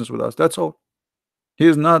cannot do business with us. That's all. He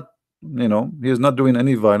is not, you know, he is not doing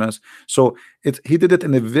any violence. So he did it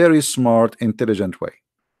in a very smart, intelligent way.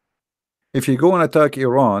 If you go and attack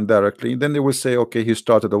Iran directly, then they will say, okay, he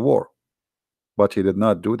started a war, but he did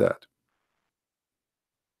not do that.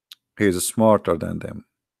 He is smarter than them.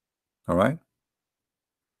 All right.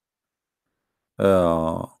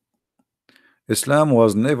 Islam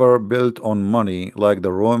was never built on money like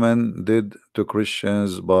the Roman did to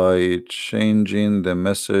Christians by changing the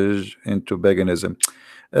message into paganism.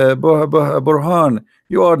 Burhan,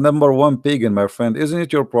 you are number one pagan, my friend. Isn't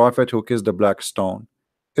it your prophet who kissed the black stone?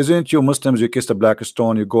 Isn't it you Muslims, you kiss the black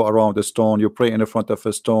stone, you go around the stone, you pray in the front of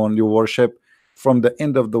a stone, you worship from the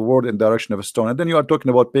end of the world in direction of a stone, and then you are talking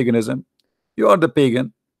about paganism? You are the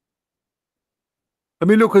pagan. I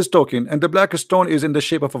mean, look who's talking, and the black stone is in the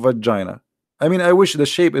shape of a vagina. I mean, I wish the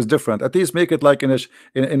shape is different. At least make it like in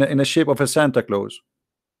a shape of a Santa Claus.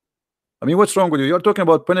 I mean, what's wrong with you? You're talking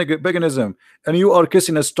about paganism, and you are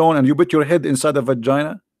kissing a stone, and you put your head inside a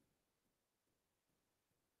vagina.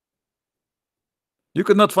 You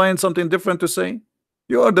could not find something different to say?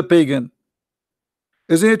 You are the pagan.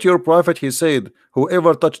 Isn't it your prophet? He said,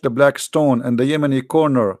 whoever touched the black stone and the Yemeni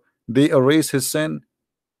corner, they erase his sin.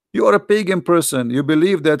 You are a pagan person. You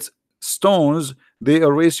believe that stones, they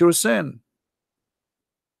erase your sin.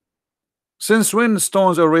 Since when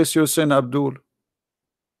stones erase your sin, Abdul?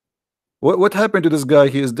 What happened to this guy?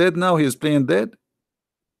 He is dead now. He is playing dead.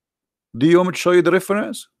 Do you want me to show you the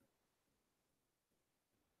reference?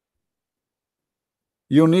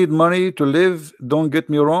 You need money to live, don't get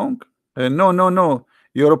me wrong. No.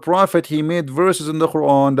 You're a prophet. He made verses in the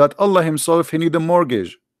Quran that Allah himself, he need a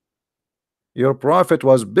mortgage. Your prophet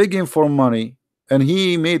was begging for money, and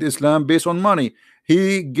he made Islam based on money.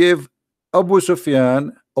 He gave Abu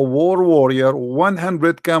Sufyan, a war warrior,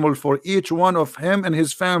 100 camels for each one of him and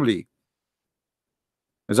his family.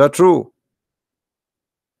 Is that true?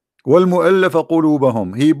 وَالْمُؤَلَّفَ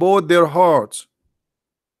قُلُوبَهُم, he bought their hearts.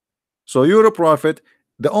 So you're a prophet.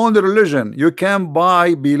 The only religion you can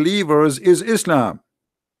buy believers is Islam.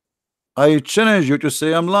 I challenge you to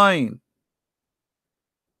say I'm lying.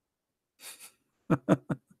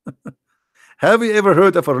 Have you ever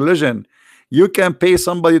heard of a religion you can pay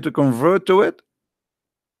somebody to convert to it?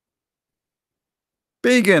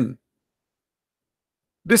 Pagan.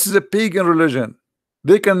 This is a pagan religion.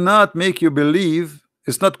 They cannot make you believe.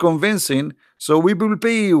 It's not convincing, so we will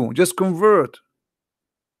pay you. Just convert.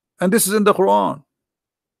 And this is in the Quran,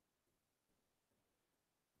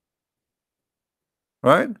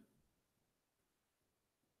 right?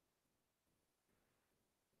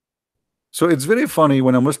 So it's very funny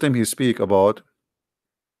when a Muslim he speak about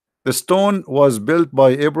the stone was built by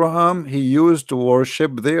Abraham. He used to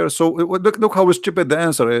worship there. So look how stupid the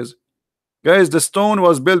answer is. Guys, the stone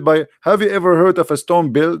was built by, have you ever heard of a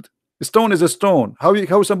stone built? A stone is a stone.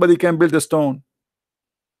 How somebody can build a stone?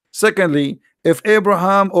 Secondly, if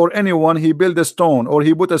Abraham or anyone he built a stone or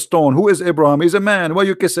he put a stone, who is Abraham? He's a man. Why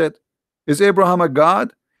you kiss it? Is Abraham a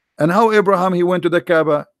god? And how Abraham he went to the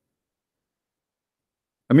Kaaba?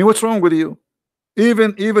 I mean, what's wrong with you?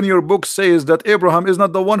 Even your book says that Abraham is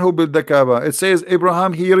not the one who built the Kaaba. It says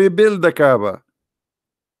Abraham he rebuilt the Kaaba.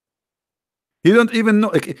 He don't even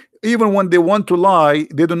know. Even when they want to lie,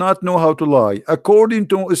 they do not know how to lie. According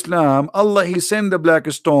to Islam, Allah he sent the black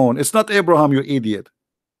stone. It's not Abraham, you idiot.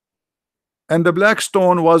 And the black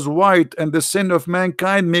stone was white, and the sin of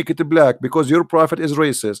mankind make it black because your prophet is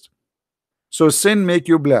racist. So sin make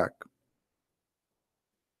you black.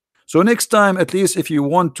 So next time, at least if you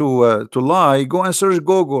want to lie, go and search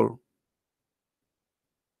Google.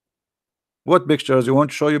 What pictures? You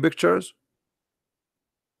want to show you pictures?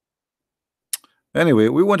 Anyway,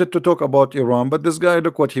 we wanted to talk about Iran, but this guy,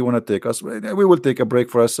 look what he want to take us. We will take a break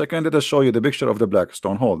for a second. Let us show you the picture of the black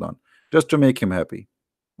stone. Hold on, just to make him happy.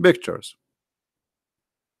 Pictures.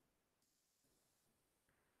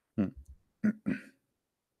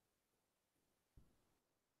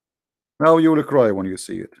 Now you will cry when you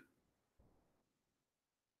see it.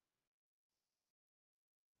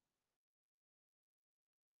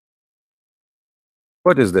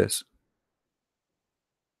 What is this?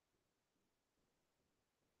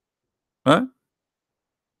 Huh?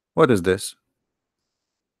 What is this?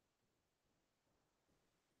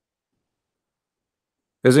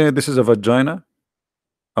 Isn't it this is a vagina?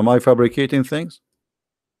 Am I fabricating things?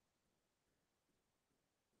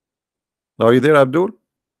 Are you there, Abdul?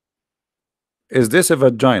 Is this a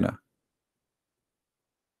vagina?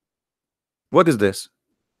 What is this?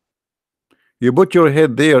 You put your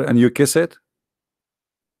head there and you kiss it?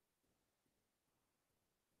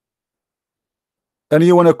 And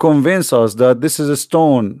you want to convince us that this is a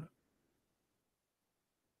stone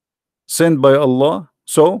sent by Allah?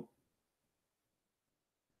 So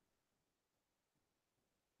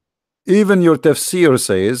even your tafsir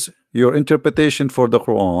says, your interpretation for the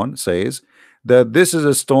Quran says that this is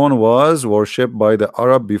a stone was worshipped by the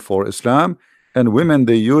Arab before Islam, and women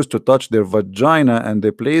they used to touch their vagina and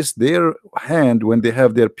they place their hand when they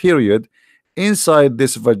have their period inside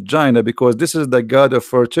this vagina because this is the god of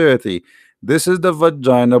fertility. This is the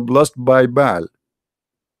vagina blessed by Baal,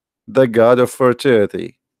 the god of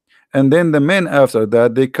fertility. And then the men after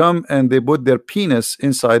that they come and they put their penis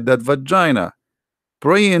inside that vagina,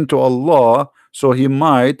 praying to Allah so he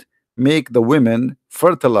might make the women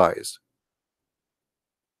fertilize.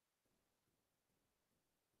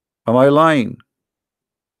 Am I lying?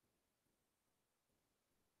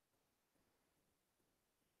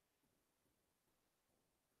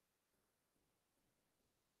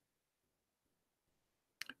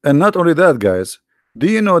 And not only that, guys, do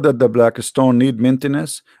you know that the black stone need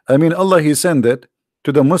maintenance? I mean, Allah he sent it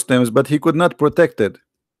to the Muslims, but he could not protect it.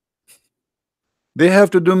 They have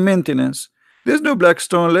to do maintenance. There's no black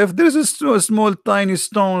stone left. There's a small tiny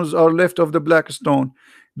stones are left of the black stone.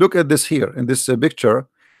 Look at this here in this picture.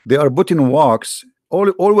 They are putting wax.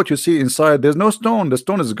 All what you see inside, there's no stone. The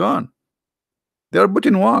stone is gone. They are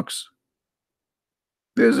putting wax.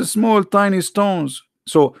 There's a small tiny stones.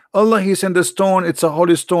 So Allah he sent the stone. It's a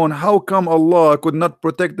holy stone. How come Allah could not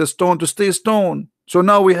protect the stone to stay stone? So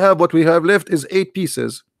now we have what we have left is 8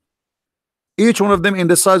 pieces, each one of them in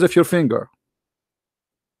the size of your finger.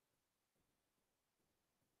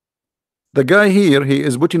 The guy here, he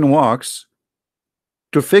is putting wax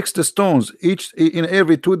to fix the stones. Each in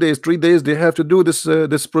every 2 days, 3 days, they have to do this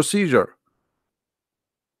this procedure.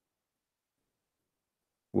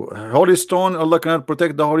 Holy stone, Allah cannot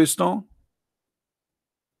protect the holy stone.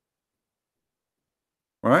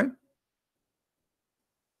 right?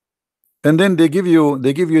 And then they give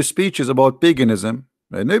you speeches about paganism.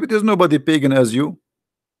 And maybe there's nobody pagan as you.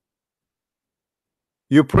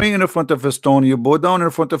 You pray in front of a stone, you bow down in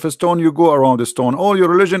front of a stone, you go around a stone. All your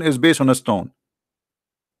religion is based on a stone.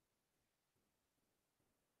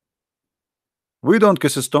 We don't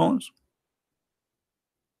kiss stones,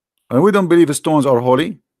 and we don't believe stones are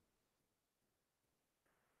holy.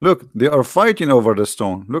 Look, they are fighting over the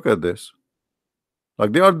stone. Look at this.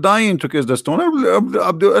 Like they are dying to kiss the stone. I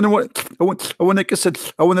want to kiss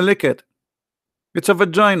it. I want to lick it. It's a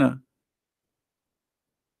vagina.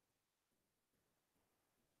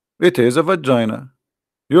 It is a vagina.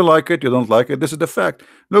 You like it, you don't like it. This is the fact.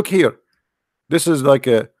 Look here. This is like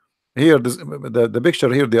a here. The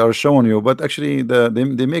picture here they are showing you, but actually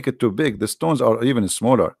they make it too big. The stones are even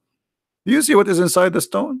smaller. Do you see what is inside the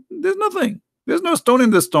stone? There's nothing. There's no stone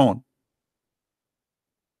in the stone.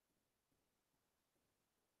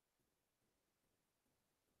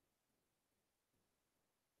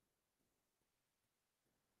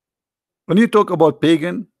 When you talk about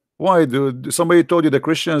pagan, why do somebody told you the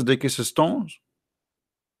Christians they kiss stones?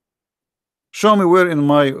 Show me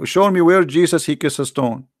where Jesus he kissed a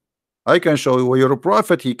stone. I can show you where your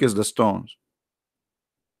prophet he kissed the stones.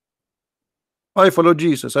 I follow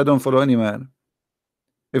Jesus. I don't follow any man.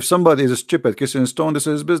 If somebody is stupid kissing stone, this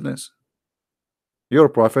is his business. Your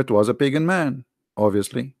prophet was a pagan man,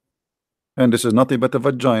 obviously, and this is nothing but a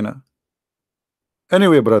vagina.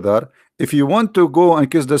 Anyway, brother, if you want to go and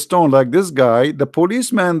kiss the stone like this guy, the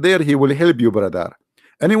policeman there, he will help you, brother.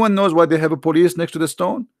 Anyone knows why they have a police next to the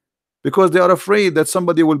stone? Because they are afraid that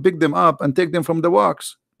somebody will pick them up and take them from the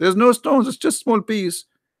walks. There's no stones, it's just small piece.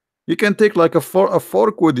 You can take like a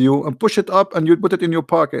fork with you and push it up and you put it in your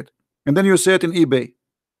pocket and then you say it in eBay.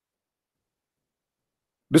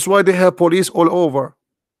 This is why they have police all over.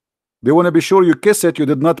 They want to be sure you kiss it, you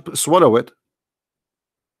did not swallow it.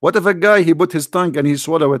 What if a guy he put his tongue and he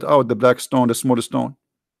swallow it out, the black stone, the small stone?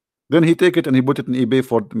 Then he take it and he put it in eBay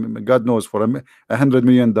for God knows for $100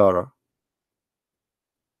 million.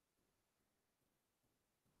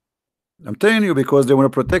 I'm telling you, because they want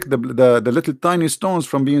to protect the little tiny stones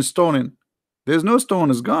from being stolen. There's no stone,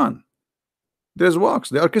 it's gone. There's wax.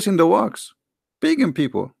 They are kissing the wax. Pagan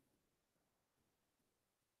people.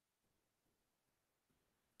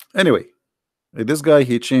 Anyway, this guy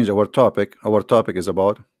he changed our topic. Our topic is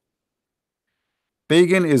about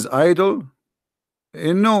pagan is idol.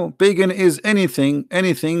 No, pagan is anything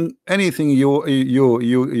you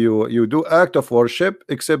do act of worship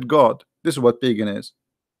except God. This is what pagan is.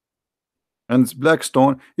 And it's black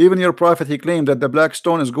stone. Even your prophet he claimed that the black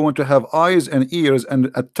stone is going to have eyes and ears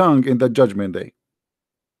and a tongue in the judgment day,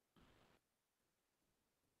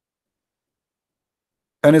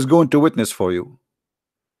 and is going to witness for you.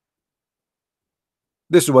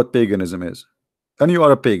 This is what paganism is, and you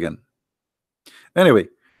are a pagan. Anyway,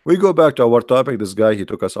 we go back to our topic. This guy he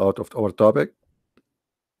took us out of our topic.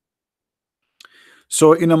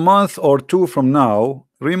 So in a month or two from now,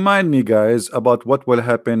 remind me guys about what will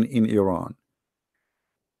happen in Iran.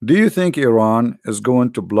 Do you think Iran is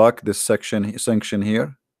going to block this sanction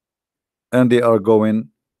here, and they are going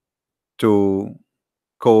to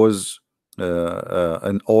cause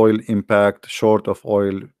an oil impact, short of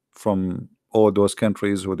oil from all those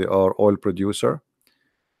countries who they are oil producer?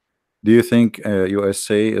 Do you think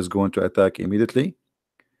USA is going to attack immediately?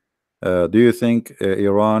 Do you think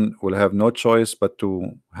Iran will have no choice but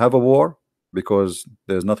to have a war because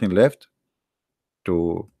there's nothing left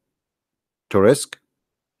to risk?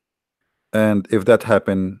 And if that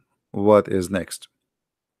happen, what is next?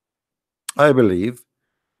 I believe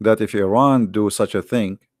that if Iran do such a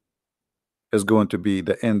thing, is going to be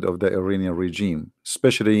the end of the Iranian regime,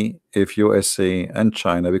 especially if USA and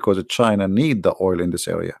China, because China need the oil in this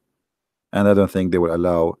area, and I don't think they will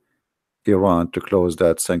allow Iran to close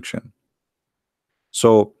that sanction.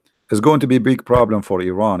 So it's going to be a big problem for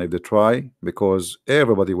Iran if they try, because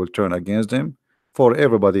everybody will turn against them, for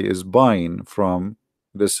everybody is buying from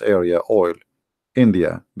this area oil.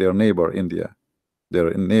 India, their neighbor India,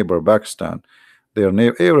 their neighbor Pakistan,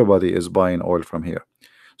 everybody is buying oil from here.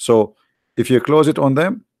 So if you close it on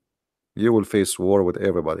them, you will face war with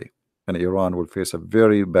everybody, and Iran will face a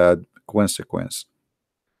very bad consequence.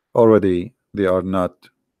 Already they are not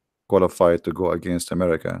qualified to go against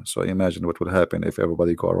America, so imagine what would happen if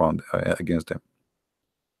everybody go around against them.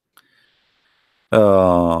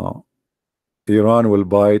 Iran will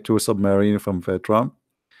buy 2 submarines from Trump.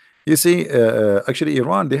 You see, actually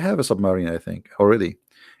Iran, they have a submarine, I think, already.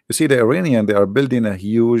 You see, the Iranian, they are building a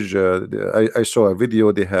huge I saw a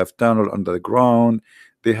video, they have tunnel under the ground,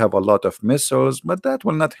 they have a lot of missiles, but that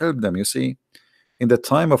will not help them. You see, in the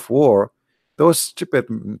time of war, those stupid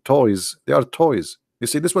toys, they are toys. You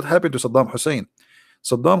see, this is what happened to Saddam Hussein.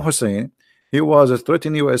 Saddam Hussein, he was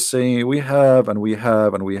threatening US saying we have and we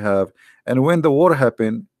have and we have. And when the war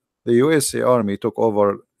happened, the USA army took over.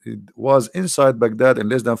 It was inside Baghdad in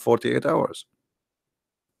less than 48 hours.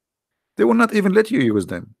 They will not even let you use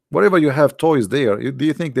them. Wherever you have toys there, do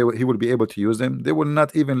you think he will be able to use them? They will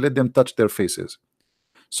not even let them touch their faces.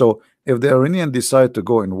 So if the Iranian decide to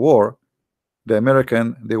go in war, the American,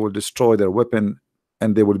 they will destroy their weapon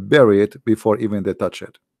and they will bury it before even they touch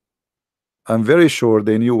it. I'm very sure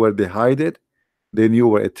they knew where they hide it, they knew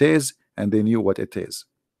where it is, and they knew what it is.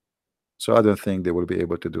 So I don't think they will be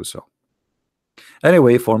able to do so.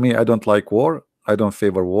 Anyway, for me, I don't like war. I don't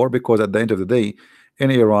favor war because at the end of the day, in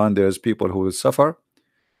Iran, there's people who will suffer.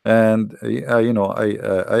 And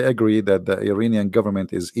I agree that the Iranian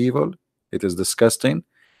government is evil. It is disgusting.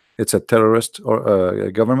 It's a terrorist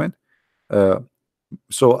or government.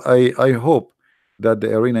 So I hope that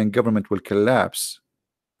the Iranian government will collapse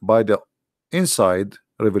by the inside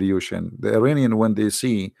revolution. The Iranian, when they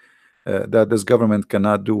see that this government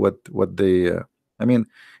cannot do what they I mean,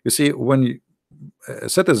 you see, when a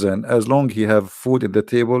citizen, as long he have food at the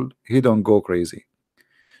table, he don't go crazy.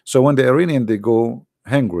 So when the Iranian they go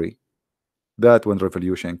hungry, that when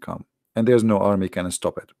revolution come, and there's no army can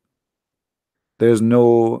stop it. There's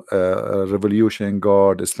no revolution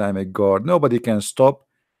guard, Islamic guard. Nobody can stop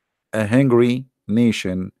a hungry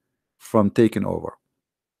nation from taking over.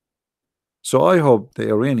 So I hope the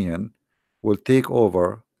Iranian will take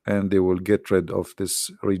over and they will get rid of this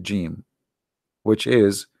regime, which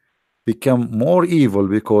is become more evil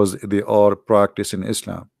because they are practicing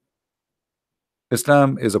Islam.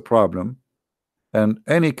 Islam is a problem, and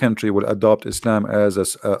any country will adopt Islam as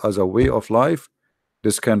a way of life.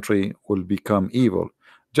 This country will become evil.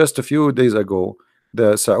 Just a few days ago,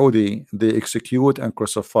 the Saudi, they execute and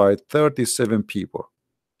crucified 37 people.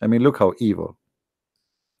 I mean, look how evil.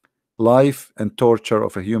 Life and torture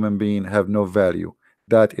of a human being have no value.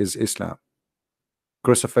 That is Islam.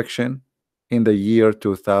 Crucifixion in the year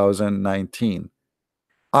 2019.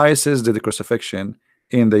 ISIS did the crucifixion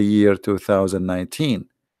in the year 2019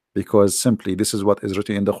 because simply this is what is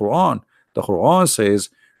written in the Quran. The Quran says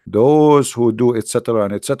those who do etc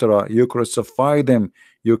and etc, you crucify them,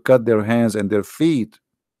 you cut their hands and their feet.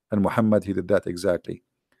 And Muhammad, he did that exactly.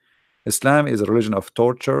 Islam is a religion of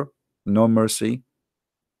torture, no mercy,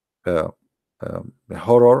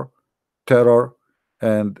 horror, terror,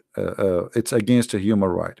 and it's against a human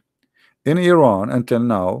right. In Iran, until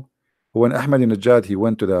now, when Ahmadinejad he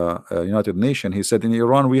went to the United Nations, he said in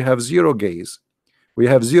Iran we have 0 gays, we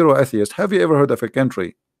have 0 atheists. Have you ever heard of a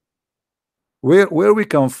country where we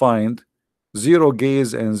can find 0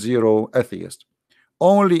 gays and 0 atheists?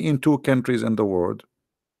 Only in 2 countries in the world,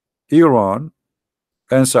 Iran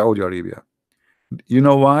and Saudi Arabia. You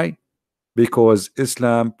know why? Because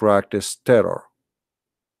Islam practiced terror.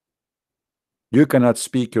 You cannot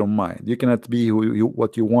speak your mind. You cannot be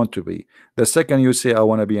what you want to be. The second you say, I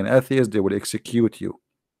want to be an atheist, they will execute you.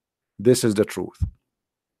 This is the truth.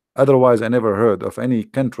 Otherwise, I never heard of any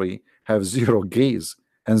country have 0 gays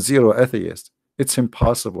and 0 atheists. It's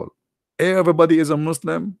impossible. Everybody is a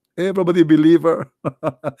Muslim. Everybody believer.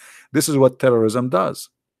 This is what terrorism does.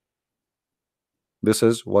 This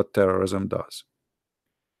is what terrorism does.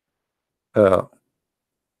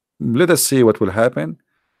 Let us see what will happen.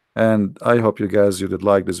 And I hope you guys you did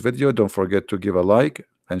like this video. Don't forget to give a like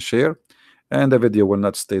and share, and the video will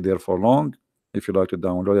not stay there for long. If you like to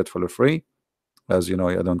download it for free, as you know,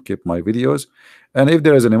 I don't keep my videos. And if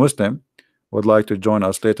there is any Muslim would like to join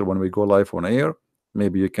us later when we go live on air,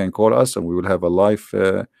 maybe you can call us and we will have a live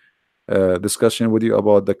discussion with you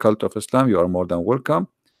about the cult of Islam. You are more than welcome.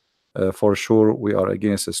 For sure we are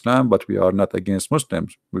against Islam, but we are not against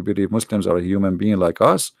Muslims. We believe Muslims are a human being like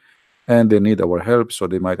us, and they need our help so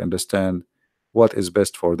they might understand what is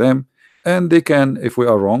best for them. And they can, if we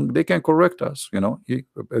are wrong, they can correct us.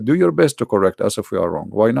 Do your best to correct us if we are wrong.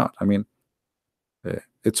 Why not? I mean,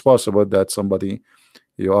 it's possible that somebody,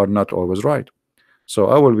 you are not always right. So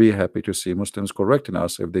I will be happy to see Muslims correcting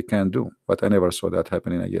us if they can do, but I never saw that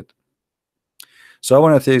happening yet. So I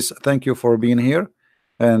want to say thank you for being here,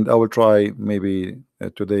 and I will try maybe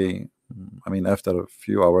today, I mean after a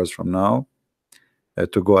few hours from now,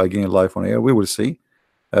 to go again live on air. We will see.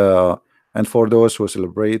 And for those who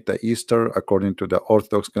celebrate the Easter according to the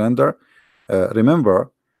Orthodox calendar, remember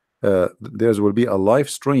there will be a live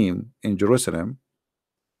stream in Jerusalem.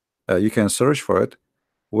 You can search for it,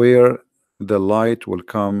 where the light will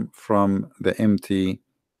come from the empty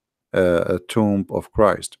tomb of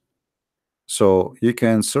Christ. So you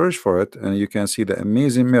can search for it and you can see the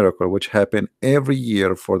amazing miracle which happened every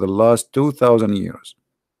year for the last 2000 years.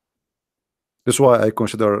 This is why I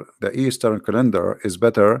consider the Eastern calendar is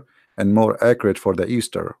better and more accurate for the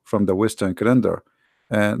Easter from the Western calendar.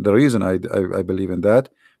 And the reason I believe in that,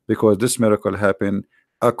 because this miracle happened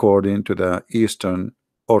according to the Eastern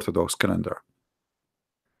Orthodox calendar.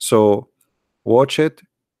 So watch it,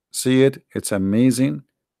 see it. It's amazing.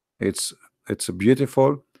 It's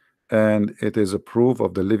beautiful, and it is a proof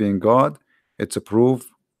of the living God. It's a proof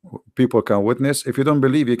people can witness. If you don't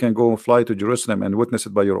believe, you can go fly to Jerusalem and witness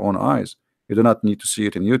it by your own eyes. You do not need to see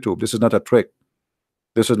it in YouTube. This is not a trick.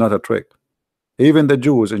 This is not a trick. Even the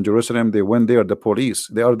Jews in Jerusalem, they went there, the police,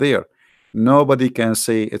 they are there. Nobody can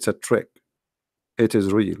say it's a trick. It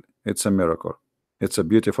is real. It's a miracle. It's a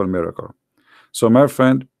beautiful miracle. So my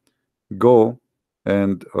friend, go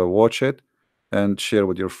and watch it and share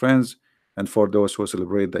with your friends. And for those who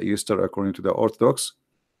celebrate the Easter according to the Orthodox,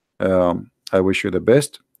 I wish you the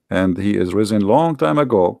best. And he is risen long time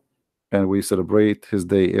ago, and we celebrate his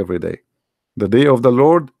day every day. The day of the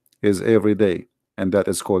Lord is every day, and that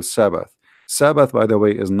is called Sabbath. Sabbath, by the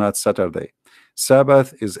way, is not Saturday.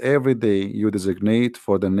 Sabbath is every day you designate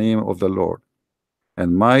for the name of the Lord.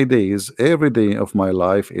 And my days, every day of my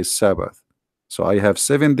life is Sabbath. So I have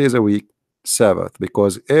 7 days a week, Sabbath,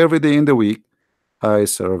 because every day in the week I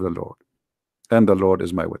serve the Lord, and the Lord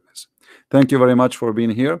is my witness. Thank you very much for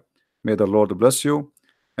being here. May the Lord bless you.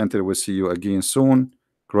 Until we see you again soon,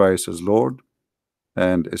 Christ is Lord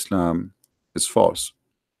and Islam is false.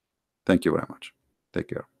 Thank you very much. Take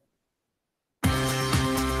care.